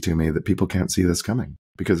crazy to me that people can't see this coming,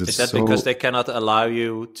 because it's because they cannot allow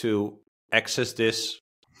you to access this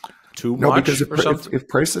too much? No, because if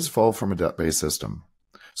prices fall from a debt-based system,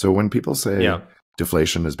 so when people say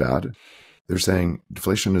deflation is bad, they're saying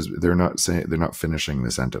they're not finishing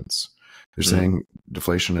the sentence. They're saying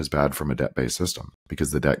deflation is bad from a debt-based system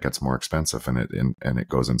because the debt gets more expensive and it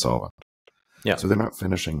goes insolvent. Yeah. So they're not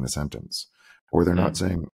finishing the sentence, or they're not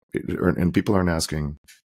saying, and people aren't asking,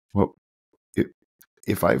 well,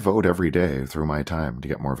 if I vote every day through my time to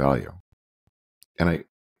get more value, and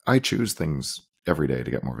I choose things every day to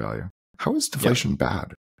get more value, how is deflation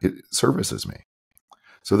bad? It services me.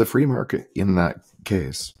 So the free market in that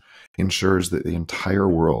case ensures that the entire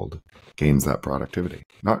world gains that productivity,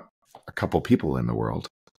 not a couple people in the world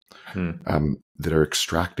that are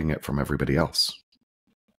extracting it from everybody else.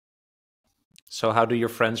 So how do your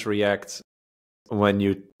friends react when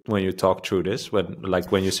you talk through this?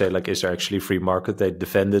 When you say, like, is there actually free market? They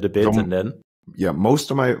defend it a bit, and then most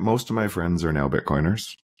of my friends are now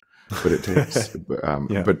Bitcoiners. But it takes,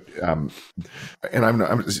 and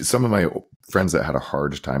I'm some of my friends that had a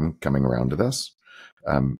hard time coming around to this,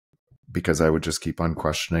 because I would just keep on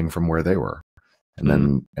questioning from where they were, and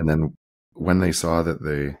then when they saw that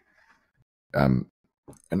and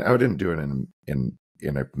I didn't do it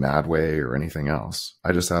in a mad way or anything else.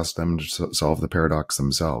 I just asked them to solve the paradox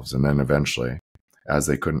themselves, and then eventually, as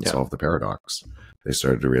they couldn't solve the paradox, they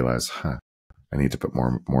started to realize, I need to put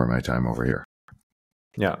more of my time over here.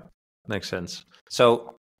 Yeah, makes sense.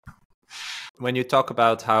 So when you talk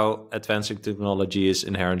about how advancing technology is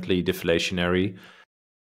inherently deflationary,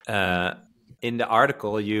 in the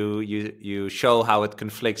article you show how it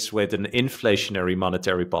conflicts with an inflationary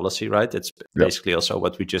monetary policy, right? It's Yep. basically also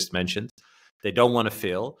what we just mentioned. They don't want to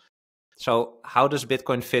fail. So how does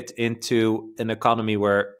Bitcoin fit into an economy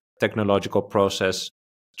where technological process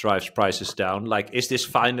drives prices down? Like, is this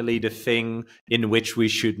finally the thing in which we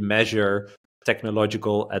should measure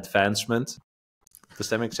technological advancement? Does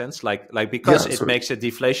that make sense? Like because it makes it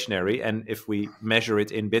deflationary, and if we measure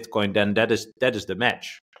it in Bitcoin, then that is the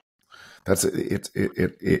match. That's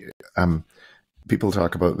people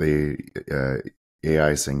talk about the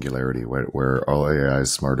AI singularity, where all AI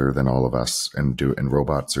is smarter than all of us, and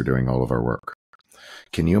robots are doing all of our work.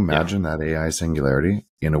 Can you imagine that AI singularity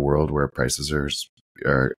in a world where prices are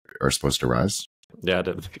supposed to rise? Yeah,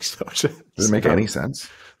 that makes no sense. Does it make any sense?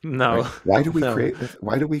 No. Right?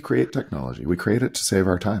 Why do we create technology? We create it to save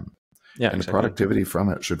our time. Yeah, and exactly. The productivity from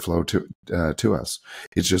it should flow to us.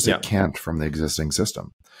 It's just it can't from the existing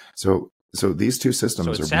system. So these two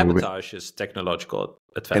systems so it are moving. Sabotages technological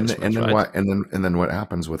advancement, and then right? and then what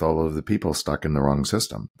happens with all of the people stuck in the wrong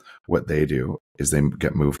system? What they do is they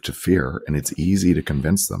get moved to fear, and it's easy to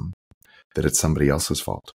convince them that it's somebody else's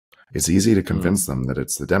fault. It's easy to convince them that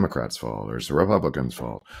it's the Democrats' fault, or it's the Republicans'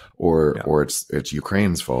 fault, or it's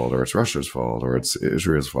Ukraine's fault, or it's Russia's fault, or it's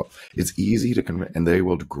Israel's fault. It's easy to convince, and they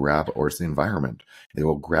will grab, or it's the environment. They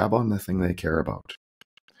will grab on the thing they care about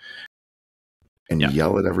and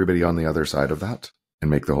yell at everybody on the other side of that and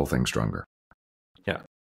make the whole thing stronger. Yeah,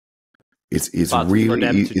 it's really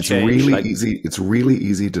easy. It's really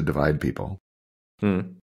easy to divide people.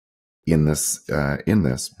 In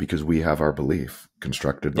this because we have our belief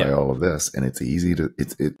constructed by all of this, and it's easy to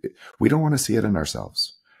we don't want to see it in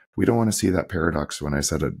ourselves. We don't want to see that paradox. When I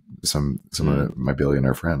said it, some of my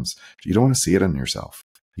billionaire friends, you don't want to see it in yourself.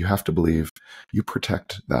 You have to believe. You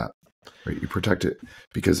protect that, right? You protect it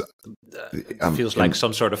because it feels like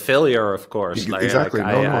some sort of failure, of course. Exactly.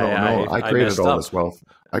 No. I created all this wealth.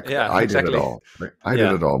 I did it all. Right? I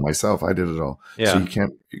did it all myself. I did it all. So you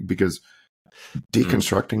can't, because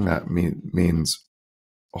deconstructing that means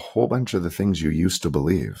a whole bunch of the things you used to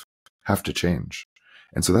believe have to change.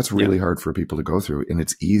 And so that's really hard for people to go through. And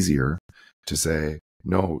it's easier to say,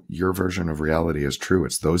 no, your version of reality is true.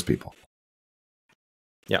 It's those people.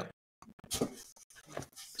 Yeah.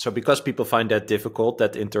 So because people find that difficult,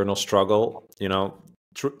 that internal struggle,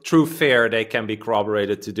 through fear, they can be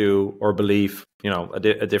corroborated to do or believe,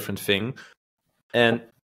 a different thing. And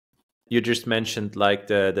you just mentioned like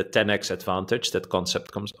the 10x advantage. That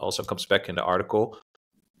concept comes back in the article.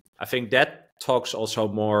 I think that talks also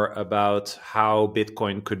more about how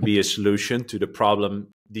Bitcoin could be a solution to the problem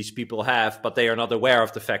these people have, but they are not aware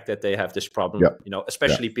of the fact that they have this problem.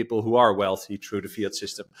 Especially people who are wealthy through the fiat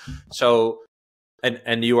system. So,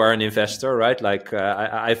 and you are an investor, right? Like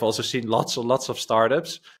I've also seen lots of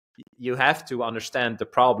startups. You have to understand the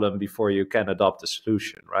problem before you can adopt a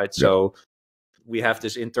solution, right? So we have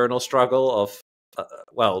this internal struggle of,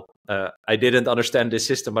 I didn't understand this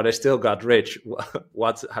system, but I still got rich.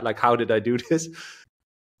 How did I do this?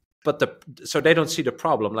 But so they don't see the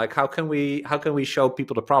problem. Like, how can we show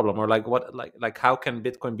people the problem? Or how can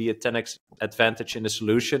Bitcoin be a 10x advantage in the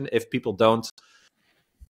solution if people don't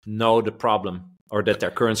know the problem, or that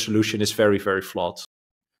their current solution is very, very flawed?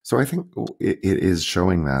 So I think it is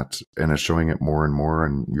showing that, and it's showing it more and more.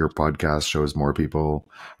 And your podcast shows more people.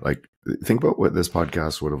 Like, think about what this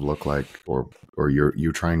podcast would have looked like, or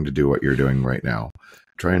you trying to do what you're doing right now.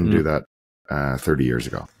 Try and do that 30 years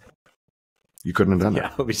ago. You couldn't have done it.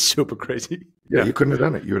 Yeah, it would be super crazy. Yeah, you couldn't have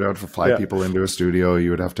done it. You would have to fly people into a studio. You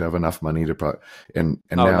would have to have enough money to and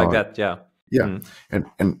now like that. Yeah.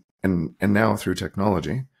 And now through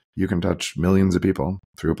technology, you can touch millions of people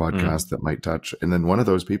through a podcast that might touch, and then one of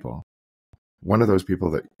those people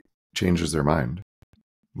that changes their mind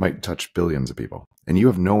might touch billions of people, and you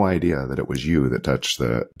have no idea that it was you that touched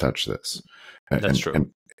this. That's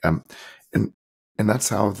true. And that's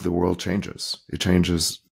how the world changes. It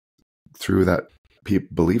changes through that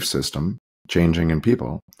belief system changing in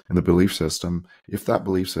people, and the belief system. If that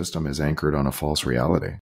belief system is anchored on a false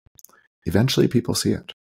reality, eventually people see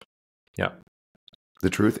it. Yeah. The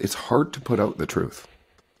truth, it's hard to put out the truth.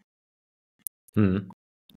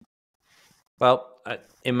 Well,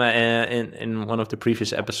 in one of the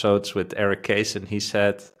previous episodes with Eric Kaysen, he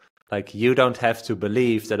said, like, you don't have to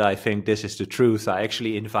believe that I think this is the truth. I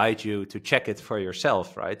actually invite you to check it for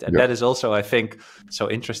yourself, right? And that is also, I think, so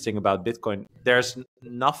interesting about Bitcoin. There's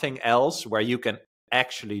nothing else where you can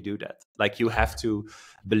actually do that. Like you have to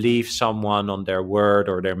believe someone on their word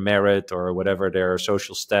or their merit or whatever their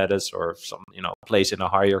social status or some, place in a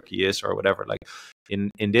hierarchy is or whatever. Like in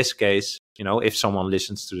this case, if someone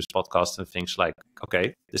listens to this podcast and thinks like,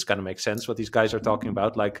 okay, this kind of makes sense what these guys are talking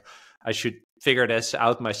about, like I should figure this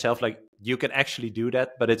out myself. Like you can actually do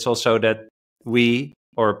that, but it's also that we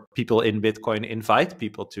or people in Bitcoin invite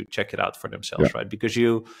people to check it out for themselves, right? Because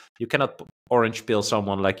you cannot orange pill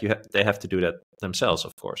someone, like they have to do that themselves,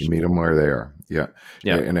 of course. You meet them where they are. Yeah.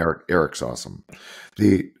 And Eric's awesome.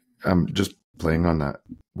 Just playing on that.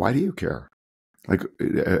 Why do you care? Like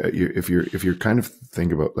if you're kind of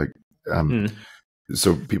think about like,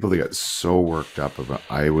 so people that get so worked up about,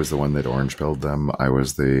 I was the one that orange pilled them. I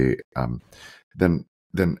was the,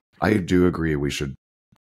 then I do agree we should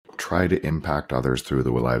try to impact others through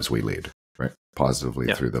the lives we lead, right?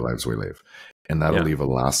 Positively through the lives we live. And that'll leave a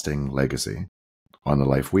lasting legacy on the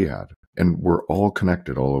life we had. And we're all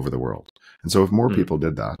connected all over the world. And so if more people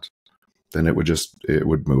did that, then it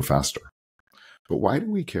would move faster. But why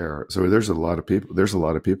do we care? So there's a lot of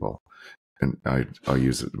people, and I'll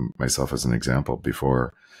use it myself as an example.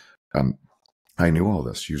 Before I knew all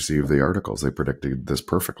this, you see the articles, they predicted this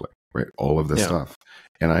perfectly, right? All of this stuff.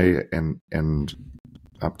 And and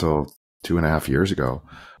up till 2.5 years ago,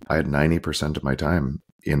 I had 90% of my time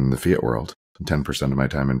in the fiat world and 10% of my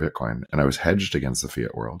time in Bitcoin. And I was hedged against the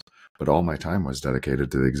fiat world, but all my time was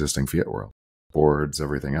dedicated to the existing fiat world, boards,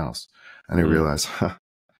 everything else. And I realized,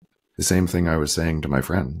 the same thing I was saying to my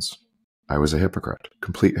friends. I was a hypocrite,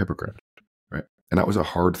 complete hypocrite, right? And that was a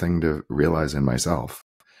hard thing to realize in myself,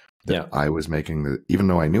 that I was making even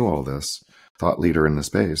though I knew all this, thought leader in the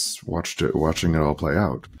space, watching it all play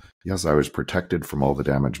out. Yes, I was protected from all the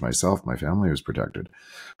damage myself. My family was protected,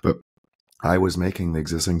 but I was making the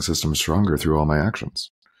existing system stronger through all my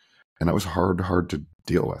actions. And that was hard to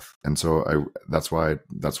deal with. And so that's why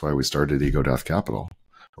we started Ego Death Capital.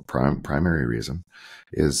 Primary reason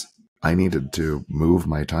is I needed to move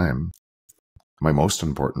my time, my most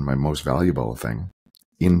important, my most valuable thing,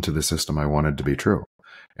 into the system I wanted to be true.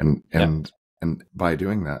 And by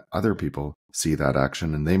doing that, other people see that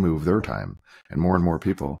action and they move their time, and more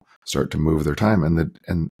people start to move their time,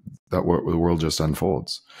 and the world just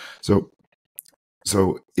unfolds.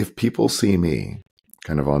 So if people see me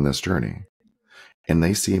kind of on this journey, and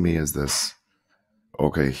they see me as this,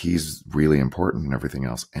 okay, he's really important and everything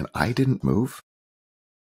else, and I didn't move,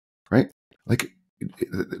 right? Like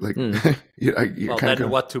well, then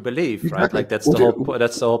what to believe, exactly. Right? Like that's the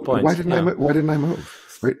whole point. Why didn't I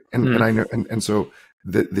move, right? And I know, and so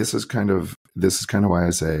this is kind of why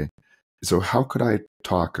I say, so how could I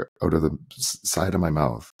talk out of the side of my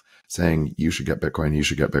mouth saying you should get Bitcoin, you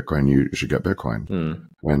should get Bitcoin, you should get Bitcoin,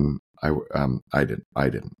 when I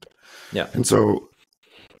didn't. Yeah. And so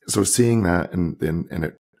seeing that and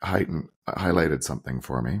it highlighted something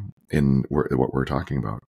for me in what we're talking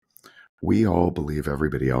about. We all believe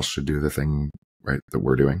everybody else should do the thing, right, that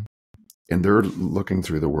we're doing. And they're looking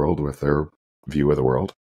through the world with their view of the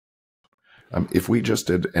world. If we just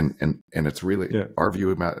did, and it's really our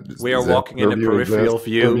view. We are walking in a peripheral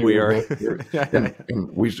view. We are,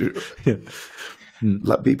 and we should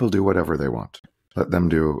let people do whatever they want. Let them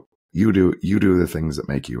do. You do the things that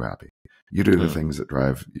make you happy. You do the things that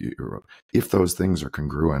drive you. If those things are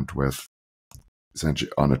congruent with,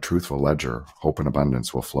 essentially, on a truthful ledger, hope and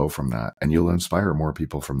abundance will flow from that, and you'll inspire more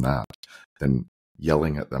people from that than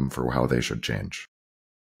yelling at them for how they should change.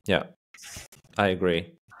 Yeah, I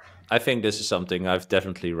agree. I think this is something I've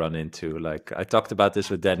definitely run into. Like I talked about this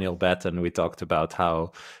with Daniel Batten. We talked about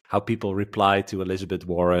how people reply to Elizabeth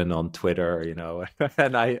Warren on Twitter,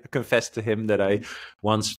 and I confessed to him that I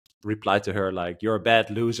once replied to her like, "You're a bad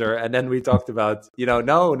loser." And then we talked about,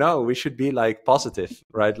 no, we should be like positive,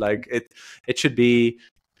 right? Like it should be,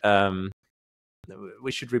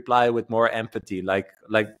 we should reply with more empathy. Like,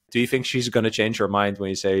 do you think she's going to change her mind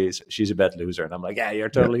when you say she's a bad loser? And I'm like, yeah, you're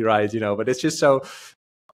totally right. But it's just so,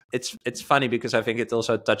 it's funny because I think it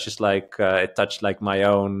also touches it touched like my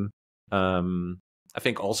own, I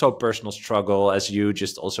think also personal struggle, as you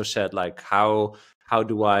just also said, like how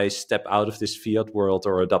do I step out of this fiat world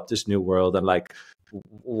or adopt this new world, and like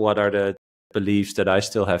what are the beliefs that I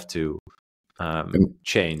still have to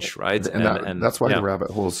change, right? And that's why the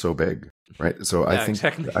rabbit hole is so big, right? So I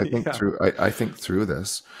think through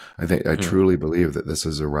this, I truly believe that this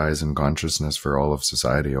is a rise in consciousness for all of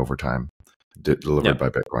society over time, delivered by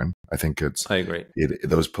Bitcoin. I think I agree.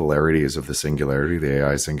 Those polarities of the singularity, the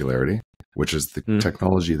AI singularity, which is the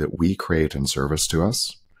technology that we create in service to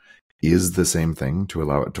us, is the same thing to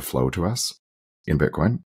allow it to flow to us in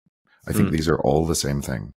Bitcoin. I think these are all the same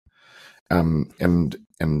thing. And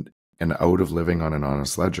and out of living on an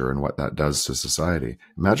honest ledger and what that does to society.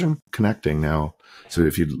 Imagine connecting now. So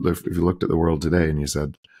if you looked at the world today and you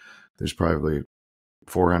said there's probably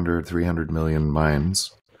 400, 300 million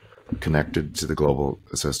minds connected to the global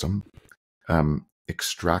system,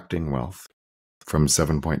 extracting wealth from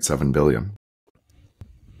 7.7 billion.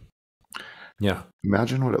 Yeah.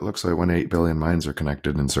 Imagine what it looks like when 8 billion minds are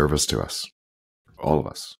connected in service to us, all of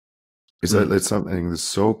us. It's something that's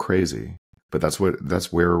so crazy, but that's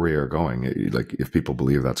where we are going. Like, if people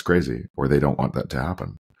believe that's crazy or they don't want that to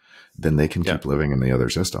happen, then they can keep living in the other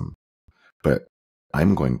system. But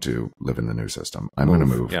I'm going to live in the new system. I'm going to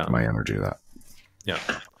move my energy to that. Yeah.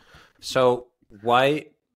 So why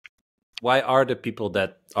are the people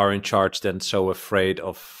that are in charge then so afraid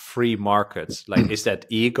of free markets? Like, is that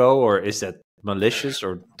ego, or is that malicious,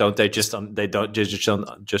 or don't they just don't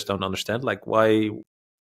understand? Like, why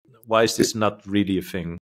is this not really a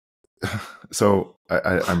thing? So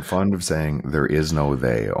I'm fond of saying there is no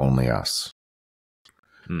they, only us.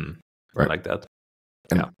 Right? I like that.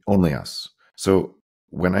 And only us. So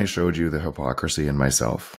when I showed you the hypocrisy in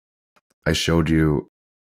myself, I showed you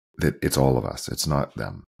that it's all of us. It's not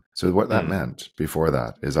them. So what that meant before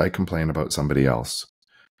that is I complain about somebody else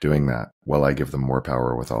doing that while I give them more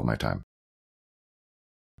power with all my time.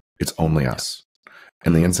 It's only us.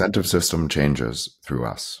 And the incentive system changes through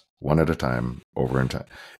us, one at a time, over in time.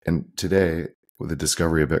 And today, with the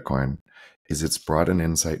discovery of Bitcoin, is it's brought an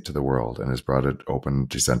insight to the world and has brought an open,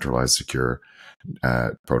 decentralized, secure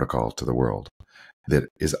protocol to the world that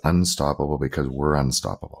is unstoppable because we're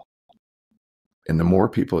unstoppable. And the more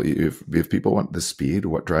people, if people want the speed,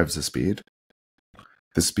 what drives the speed?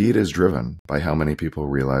 The speed is driven by how many people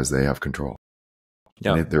realize they have control.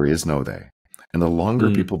 Yeah. And there is no they. And the longer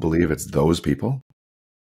people believe it's those people,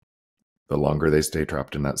 the longer they stay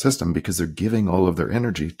trapped in that system because they're giving all of their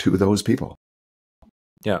energy to those people.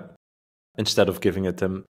 Yeah. Instead of giving it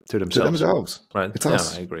to themselves. Right. It's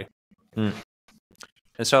us. Yeah, I agree. And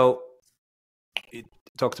so you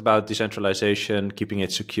talked about decentralization, keeping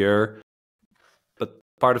it secure. But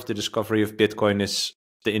part of the discovery of Bitcoin is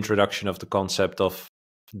the introduction of the concept of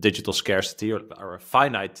digital scarcity or a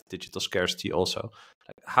finite digital scarcity also.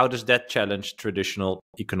 Like, how does that challenge traditional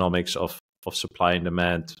economics of supply and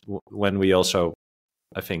demand when we also,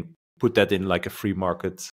 I think, put that in like a free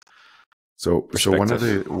market? So one of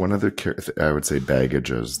the I would say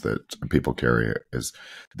baggages that people carry is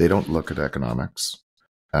they don't look at economics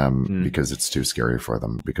because it's too scary for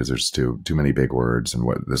them, because there's too many big words and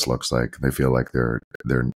what this looks like. They feel like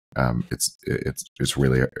it's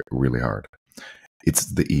really, really hard. It's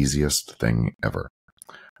the easiest thing ever.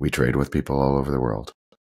 We trade with people all over the world.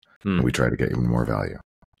 And we try to get even more value.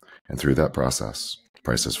 And through that process,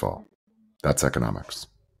 prices fall. That's economics.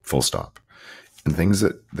 Full stop. And things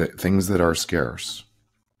that are scarce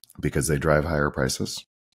because they drive higher prices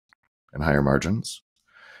and higher margins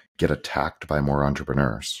get attacked by more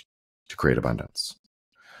entrepreneurs to create abundance.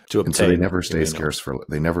 And so they never stay scarce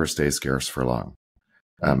for long.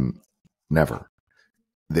 Never.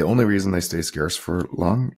 The only reason they stay scarce for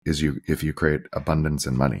long is if you create abundance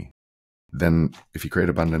in money. Then if you create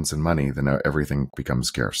abundance in money, then everything becomes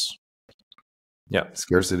scarce. Yeah.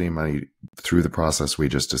 Scarcity money, through the process we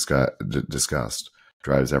just discussed,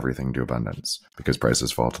 drives everything to abundance because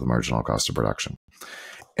prices fall to the marginal cost of production.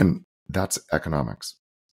 And that's economics.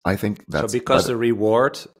 I think that's... So because the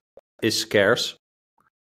reward is scarce,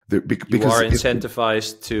 because you are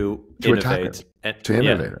incentivized to innovate.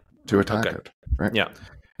 To attack it, right? Yeah.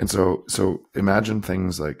 And so imagine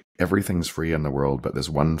things like everything's free in the world, but this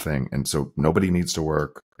one thing, and so nobody needs to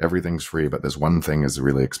work, everything's free, but this one thing is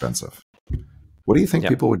really expensive. What do you think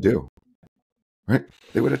people would do? Right?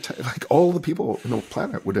 They would attack, like all the people on the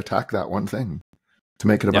planet would attack that one thing to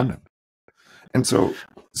make it abundant. And so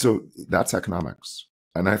that's economics.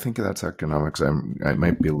 And I think that's economics. I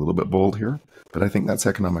might be a little bit bold here, but I think that's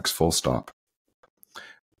economics full stop.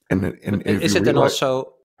 And is it then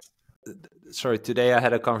also... Sorry, today I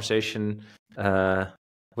had a conversation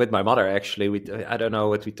with my mother, actually. I don't know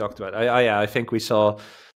what we talked about. I think we saw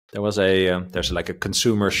there was there's like a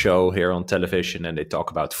consumer show here on television, and they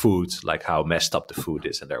talk about food, like how messed up the food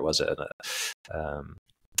is. And there was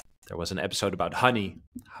an episode about honey,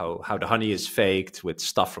 how the honey is faked with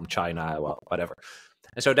stuff from China, well, whatever.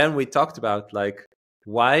 And so then we talked about, like,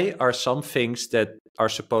 why are some things that are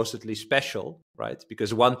supposedly special, right?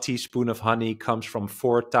 Because 1 teaspoon of honey comes from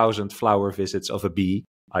 4,000 flower visits of a bee,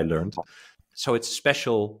 I learned. So it's a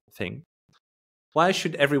special thing. Why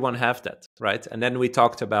should everyone have that, right? And then we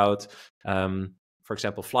talked about, for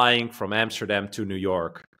example, flying from Amsterdam to New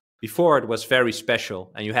York. before it was very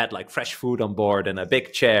special, and you had like fresh food on board and a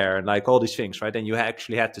big chair and like all these things, right? And you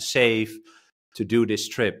actually had to save to do this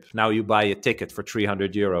trip. Now you buy a ticket for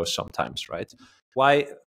 300 euros sometimes, right? Why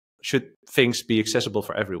should things be accessible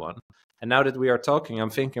for everyone? And now that we are talking,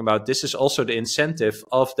 I'm thinking about this is also the incentive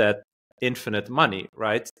of that infinite money,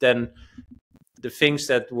 right? Then the things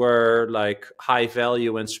that were like high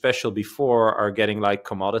value and special before are getting like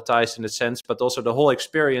commoditized in a sense, but also the whole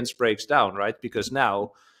experience breaks down, right? Because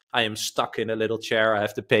now I am stuck in a little chair. I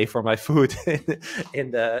have to pay for my food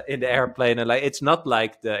in the airplane, and like it's not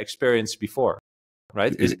like the experience before,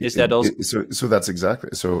 right? Is that also so that's exactly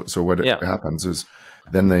so what happens is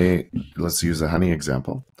then let's use the honey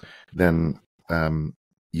example. Then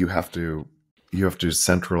you have to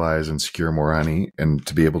centralize and secure more honey, and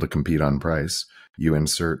to be able to compete on price, you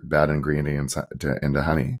insert bad ingredients into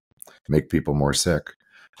honey, make people more sick,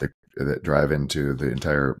 that drive into the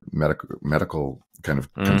entire medical kind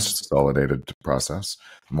of consolidated process.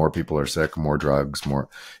 More people are sick, more drugs, more.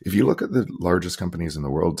 If you look at the largest companies in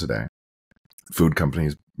the world today, food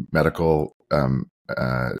companies, medical,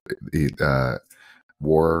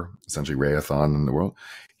 war, essentially Rayathon in the world,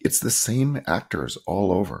 it's the same actors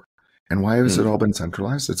all over. And why has it all been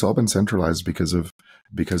centralized? It's all been centralized because of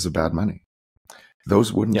bad money.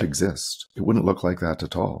 Those wouldn't exist. It wouldn't look like that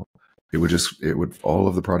at all. It would all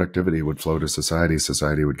of the productivity would flow to society.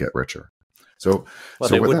 Society would get richer.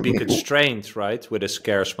 They would be constrained, right? With a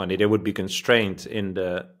scarce money, they would be constrained in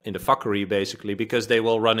the fuckery, basically, because they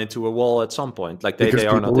will run into a wall at some point. Like they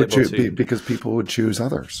are not able to, because people would choose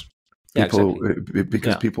others. People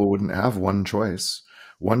wouldn't have one choice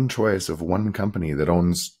of one company that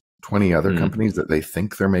owns 20 other companies that they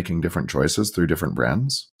think they're making different choices through different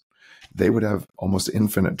brands. They would have almost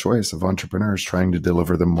infinite choice of entrepreneurs trying to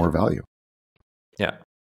deliver them more value. Yeah.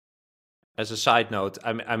 As a side note,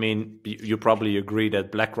 I mean, you probably agree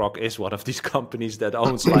that BlackRock is one of these companies that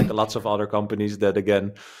owns like lots of other companies that,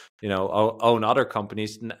 again, own other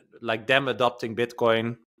companies. Like them adopting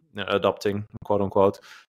Bitcoin, adopting quote unquote.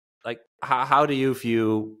 Like, how do you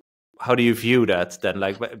view that then?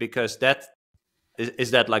 Like, because that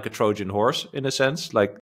is that like a Trojan horse in a sense?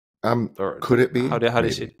 Like, could it be? How do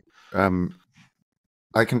you see it?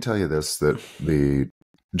 I can tell you this, that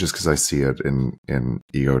just because I see it in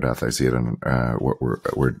Ego Death, I see it in what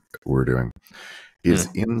we're doing, is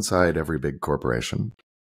inside every big corporation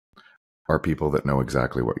are people that know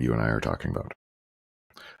exactly what you and I are talking about,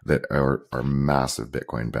 that are massive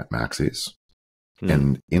Bitcoin maxis.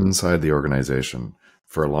 And inside the organization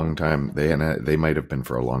for a long time, they might have been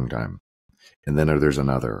for a long time. And then there's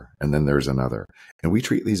another, and then there's another. And we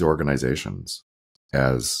treat these organizations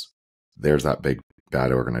as there's that big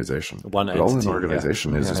bad organization. One entity, all an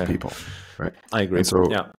organization is people, right? I agree. And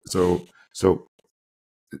so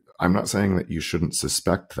I'm not saying that you shouldn't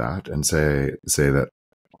suspect that and say that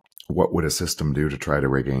what would a system do to try to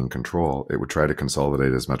regain control? It would try to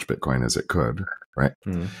consolidate as much Bitcoin as it could, right?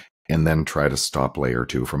 And then try to stop layer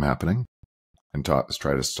 2 from happening, and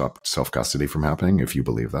try to stop self-custody from happening, if you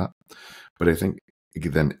believe that. But I think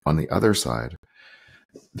then on the other side,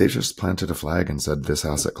 they just planted a flag and said this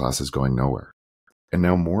asset class is going nowhere. And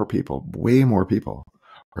now more people, way more people,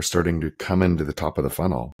 are starting to come into the top of the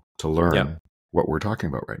funnel to learn what we're talking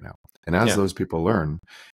about right now. And as those people learn,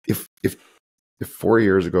 if 4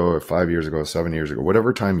 years ago, or 5 years ago, 7 years ago,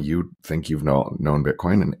 whatever time you think you've known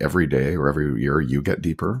Bitcoin, and every day or every year you get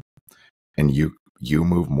deeper and you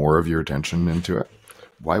move more of your attention into it,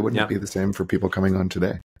 why wouldn't it be the same for people coming on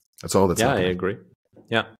today? That's all that's happening. I agree.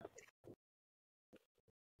 Yeah.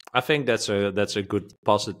 I think that's a good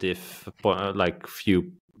positive like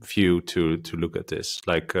view to look at this.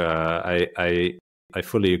 Like I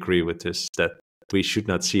fully agree with this, that we should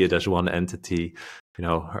not see it as one entity,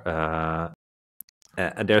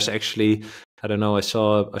 and there's actually, I don't know, I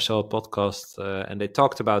saw a podcast and they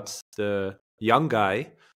talked about the young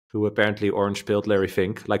guy who apparently orange pilled Larry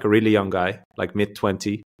Fink, like a really young guy, like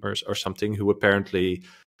mid-20 or something, who apparently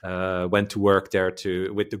went to work there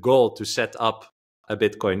with the goal to set up a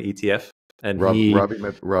Bitcoin ETF. And Robbie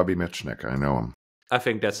Mitchnick, I know him. I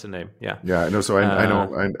think that's the name. Yeah. Yeah, I know. So I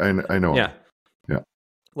know yeah. him. Yeah.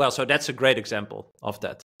 Well, so that's a great example of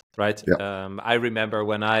that, right? Yeah. I remember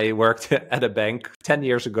when I worked at a bank 9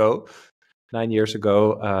 years ago.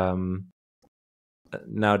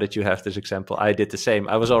 Now that you have this example, I did the same.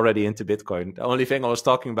 I was already into Bitcoin. The only thing I was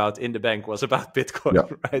talking about in the bank was about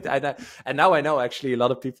Bitcoin, right? And now I know actually a lot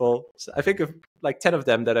of people, I think of like 10 of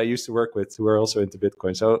them that I used to work with who were also into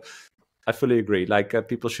Bitcoin. So I fully agree. Like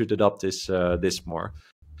people should adopt this more.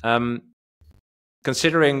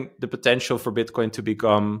 Considering the potential for Bitcoin to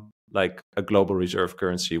become like a global reserve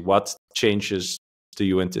currency, what changes do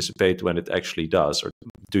you anticipate when it actually does, or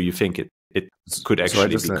do you think it could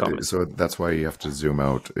actually become it? So that's why you have to zoom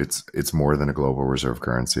out. It's more than a global reserve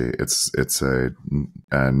currency. It's a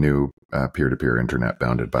new peer-to-peer internet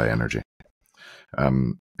bounded by energy,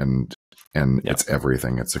 and it's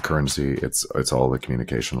everything. It's a currency. It's all the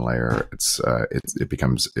communication layer. It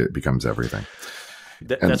becomes everything.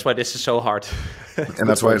 That's why this is so hard. And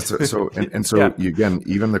that's why it's so. You, again,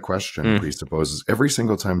 even the question presupposes every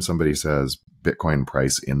single time somebody says Bitcoin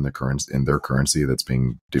price in their currency that's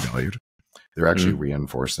being devalued, they're actually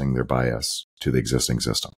reinforcing their bias to the existing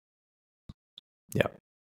system. Yeah.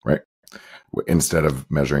 Right. Instead of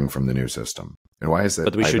measuring from the new system. And why is it?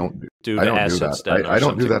 But we should do that. I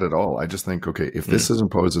don't do that at all. I just think, okay, if this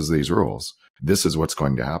imposes these rules, this is what's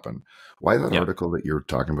going to happen. Why that article that you're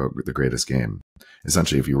talking about, The Greatest Game?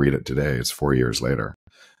 Essentially, if you read it today, it's 4 years later.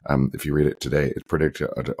 If you read it today, it predicted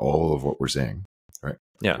all of what we're seeing, right?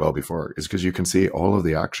 Yeah. Well before, is because you can see all of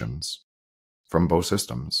the actions from both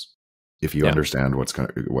systems if you understand what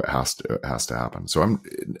has to happen. So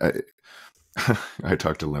I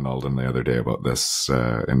talked to Lynn Alden the other day about this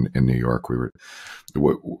in New York. We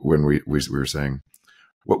were saying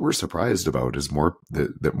what we're surprised about is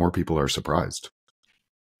that more people are surprised.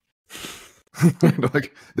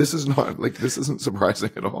 Like this isn't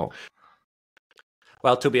surprising at all.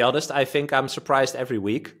 Well, to be honest, I think I'm surprised every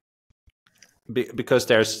week because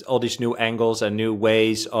there's all these new angles and new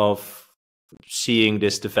ways of seeing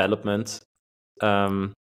this development.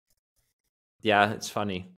 It's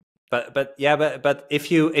funny. But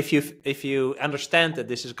if you understand that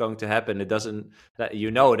this is going to happen, it doesn't, that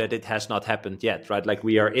you know that it has not happened yet, right? Like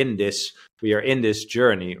we are in this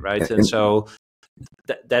journey, right? And so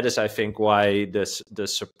that is, I think, why the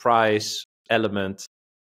surprise element,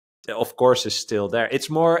 of course, is still there. It's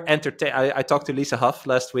more entertaining. I talked to Lisa Huff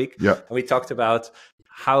last week, and we talked about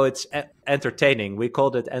how it's entertaining. We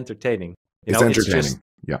called it entertaining. It's entertaining.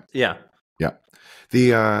 Yeah.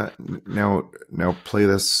 The now play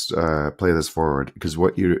this forward, because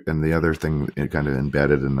what you, and the other thing kind of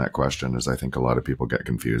embedded in that question is I think a lot of people get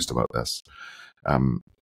confused about this,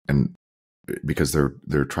 and because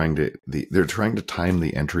they're trying to time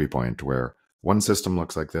the entry point where one system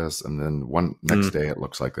looks like this and then one next day it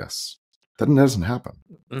looks like this. That doesn't happen.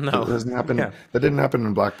 No, it doesn't happen. Yeah. That didn't happen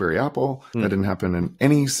in BlackBerry Apple. That didn't happen in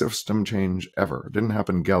any system change ever. It didn't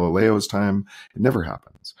happen in Galileo's time. It never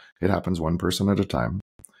happens. It happens one person at a time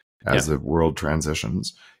as the world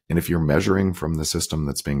transitions. And if you're measuring from the system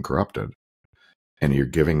that's being corrupted and you're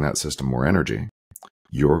giving that system more energy,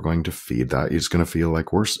 you're going to feed that. It's going to feel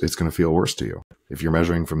like worse. It's going to feel worse to you. If you're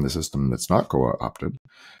measuring from the system that's not co-opted,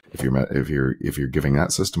 if you're giving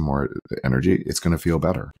that system more energy, it's going to feel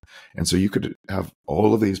better. And so you could have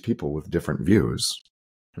all of these people with different views,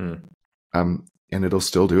 and it'll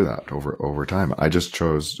still do that over time. I just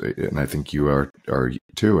chose, and I think you are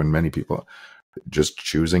too, and many people, just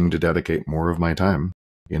choosing to dedicate more of my time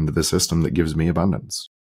into the system that gives me abundance.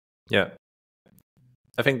 Yeah.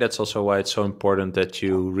 I think that's also why it's so important that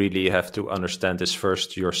you really have to understand this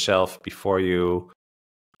first yourself before you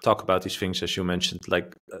talk about these things, as you mentioned.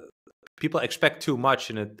 Like people expect too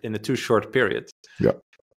much in a too short period. Yeah.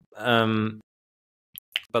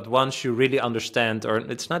 But once you really understand, or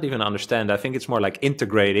it's not even understand, I think it's more like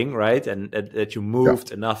integrating, right? And that you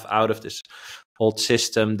moved enough out of this old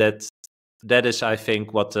system that is, I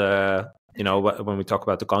think, what when we talk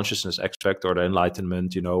about the consciousness aspect or the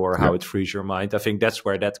enlightenment, or how it frees your mind, I think that's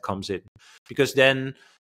where that comes in. Because then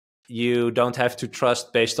you don't have to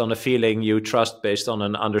trust based on a feeling, you trust based on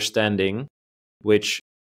an understanding, which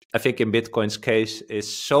I think in Bitcoin's case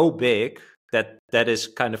is so big that is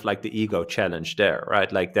kind of like the ego challenge there, right?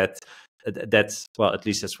 Like that's, well, at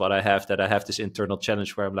least that's what I have, that I have this internal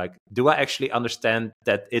challenge where I'm like, do I actually understand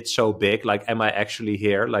that it's so big? Like, am I actually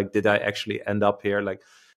here? Like, did I actually end up here? Like,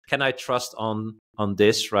 can I trust on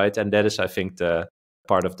this, right? And that is, I think, the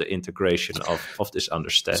part of the integration of this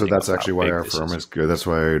understanding. So that's actually why our firm is good. That's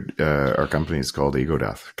why our company is called Ego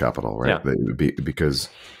Death Capital, right? Yeah. Because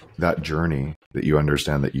that journey that you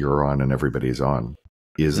understand that you're on and everybody's on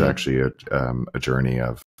is actually a journey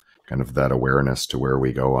of kind of that awareness to where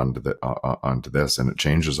we go onto this, and it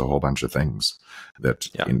changes a whole bunch of things. That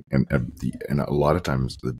and a lot of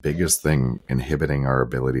times the biggest thing inhibiting our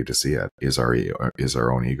ability to see it is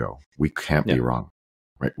our own ego. We can't be wrong,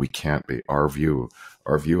 right? We can't be. Our view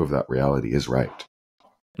of that reality is right.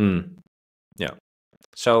 Yeah.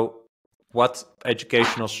 So, what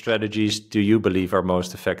educational strategies do you believe are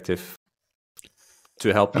most effective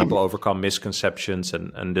to help people overcome misconceptions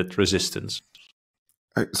and that resistance?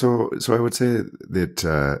 So I would say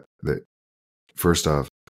that first off,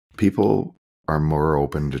 people are more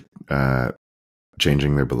open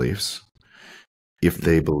changing their beliefs. If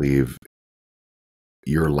they believe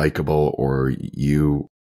you're likable or you're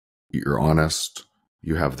honest,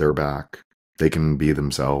 you have their back, they can be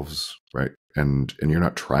themselves, right? And you're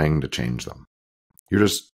not trying to change them. You're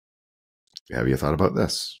just, have you thought about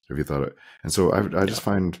this? Have you thought it? And so I just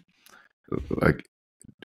find, like,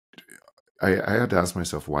 I had to ask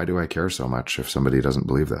myself, why do I care so much if somebody doesn't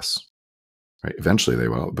believe this? Right? Eventually they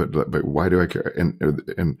will, but why do I care?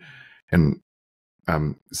 And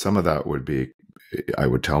some of that would be, I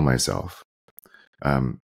would tell myself,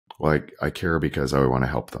 well, I care because I want to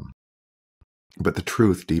help them. But the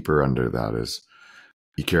truth deeper under that is,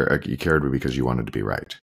 you cared because you wanted to be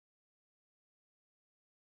right.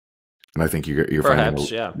 And I think you're perhaps,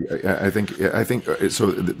 finding, I think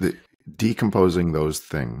so. The decomposing those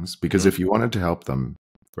things, because if you wanted to help them,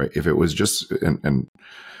 right? If it was just, and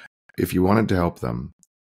if you wanted to help them,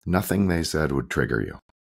 nothing they said would trigger you.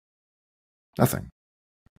 Nothing.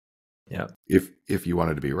 Yeah. If you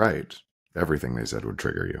wanted to be right, everything they said would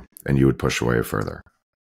trigger you, and you would push away further.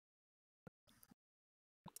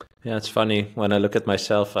 Yeah, it's funny when I look at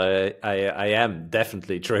myself. I am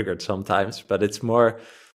definitely triggered sometimes, but it's more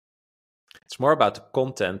about the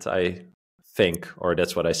content, I think, or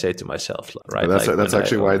that's what I say to myself, right? That's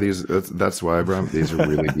actually why that's why, Bram, these are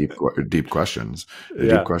really deep questions.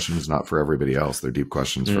 They're deep questions not for everybody else. They're deep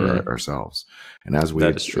questions for ourselves. And as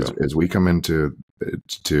we come into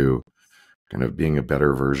to kind of being a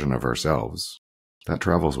better version of ourselves, that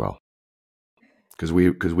travels well.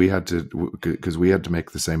 Because we had to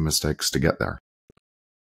make the same mistakes to get there.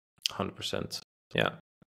 100%. Yeah.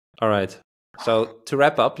 All right. So to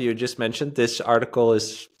wrap up, you just mentioned this article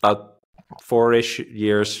is about 4-ish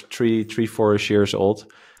years, 4-ish years old.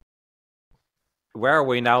 Where are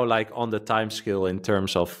we now, like, on the time scale in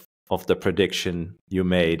terms of the prediction you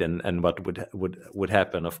made and what would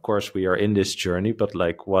happen? Of course, we are in this journey, but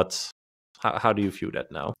like, how do you view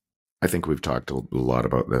that now? I think we've talked a lot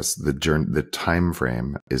about this. The time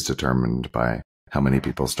frame is determined by how many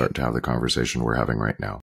people start to have the conversation we're having right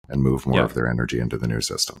now and move more of their energy into the new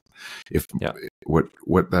system.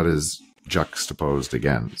 What that is juxtaposed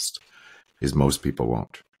against is most people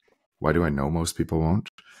won't. Why do I know most people won't?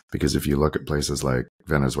 Because if you look at places like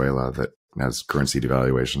Venezuela that has currency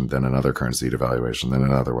devaluation, then another currency devaluation, then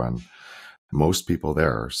another one, most people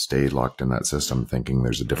there stay locked in that system thinking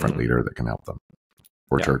there's a different leader that can help them.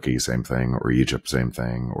 Or Turkey, same thing, or Egypt, same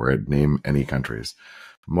thing, or name any countries.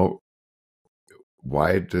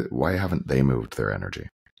 Why haven't they moved their energy?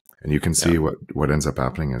 And you can see what ends up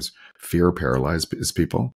happening is fear paralyzes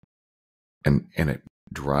people, and it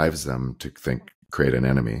drives them to create an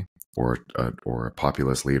enemy or a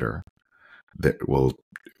populist leader that will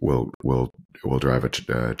drive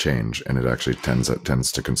a change, and it actually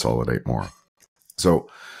tends to consolidate more. So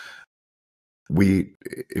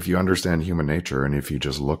if you understand human nature, and if you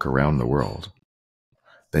just look around the world,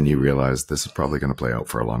 then you realize this is probably going to play out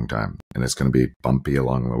for a long time, and it's going to be bumpy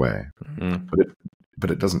along the way. But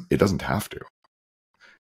it doesn't have to.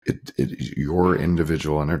 Your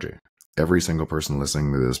individual energy, every single person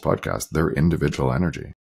listening to this podcast, their individual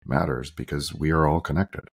energy matters because we are all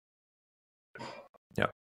connected. Yeah.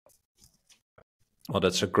 Well,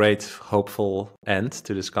 that's a great, hopeful end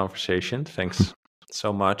to this conversation. Thanks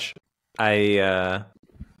so much. I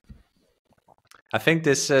think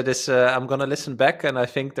this I'm gonna listen back, and I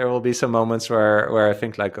think there will be some moments where I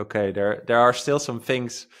think, like, okay, there are still some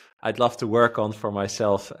things I'd love to work on for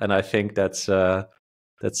myself, and I think that's a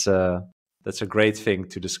great thing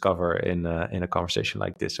to discover in a conversation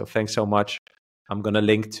like this. So thanks so much. I'm gonna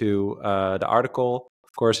link to the article,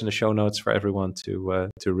 of course, in the show notes for everyone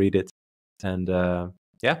to read it. And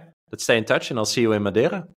let's stay in touch, and I'll see you in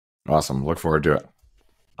Madeira. Awesome. Look forward to it.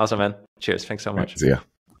 Awesome, man. Cheers. Thanks so much. Right, see ya.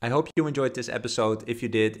 I hope you enjoyed this episode. If you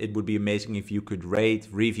did, it would be amazing if you could rate,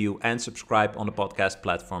 review, and subscribe on the podcast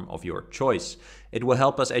platform of your choice. It will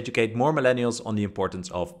help us educate more millennials on the importance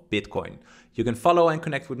of Bitcoin. You can follow and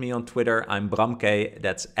connect with me on Twitter. I'm Bramk,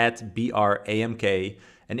 that's @BRAMK.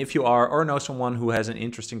 And if you are or know someone who has an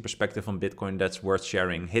interesting perspective on Bitcoin that's worth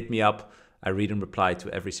sharing, hit me up. I read and reply to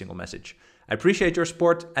every single message. I appreciate your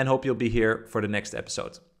support and hope you'll be here for the next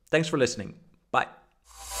episode. Thanks for listening. Bye.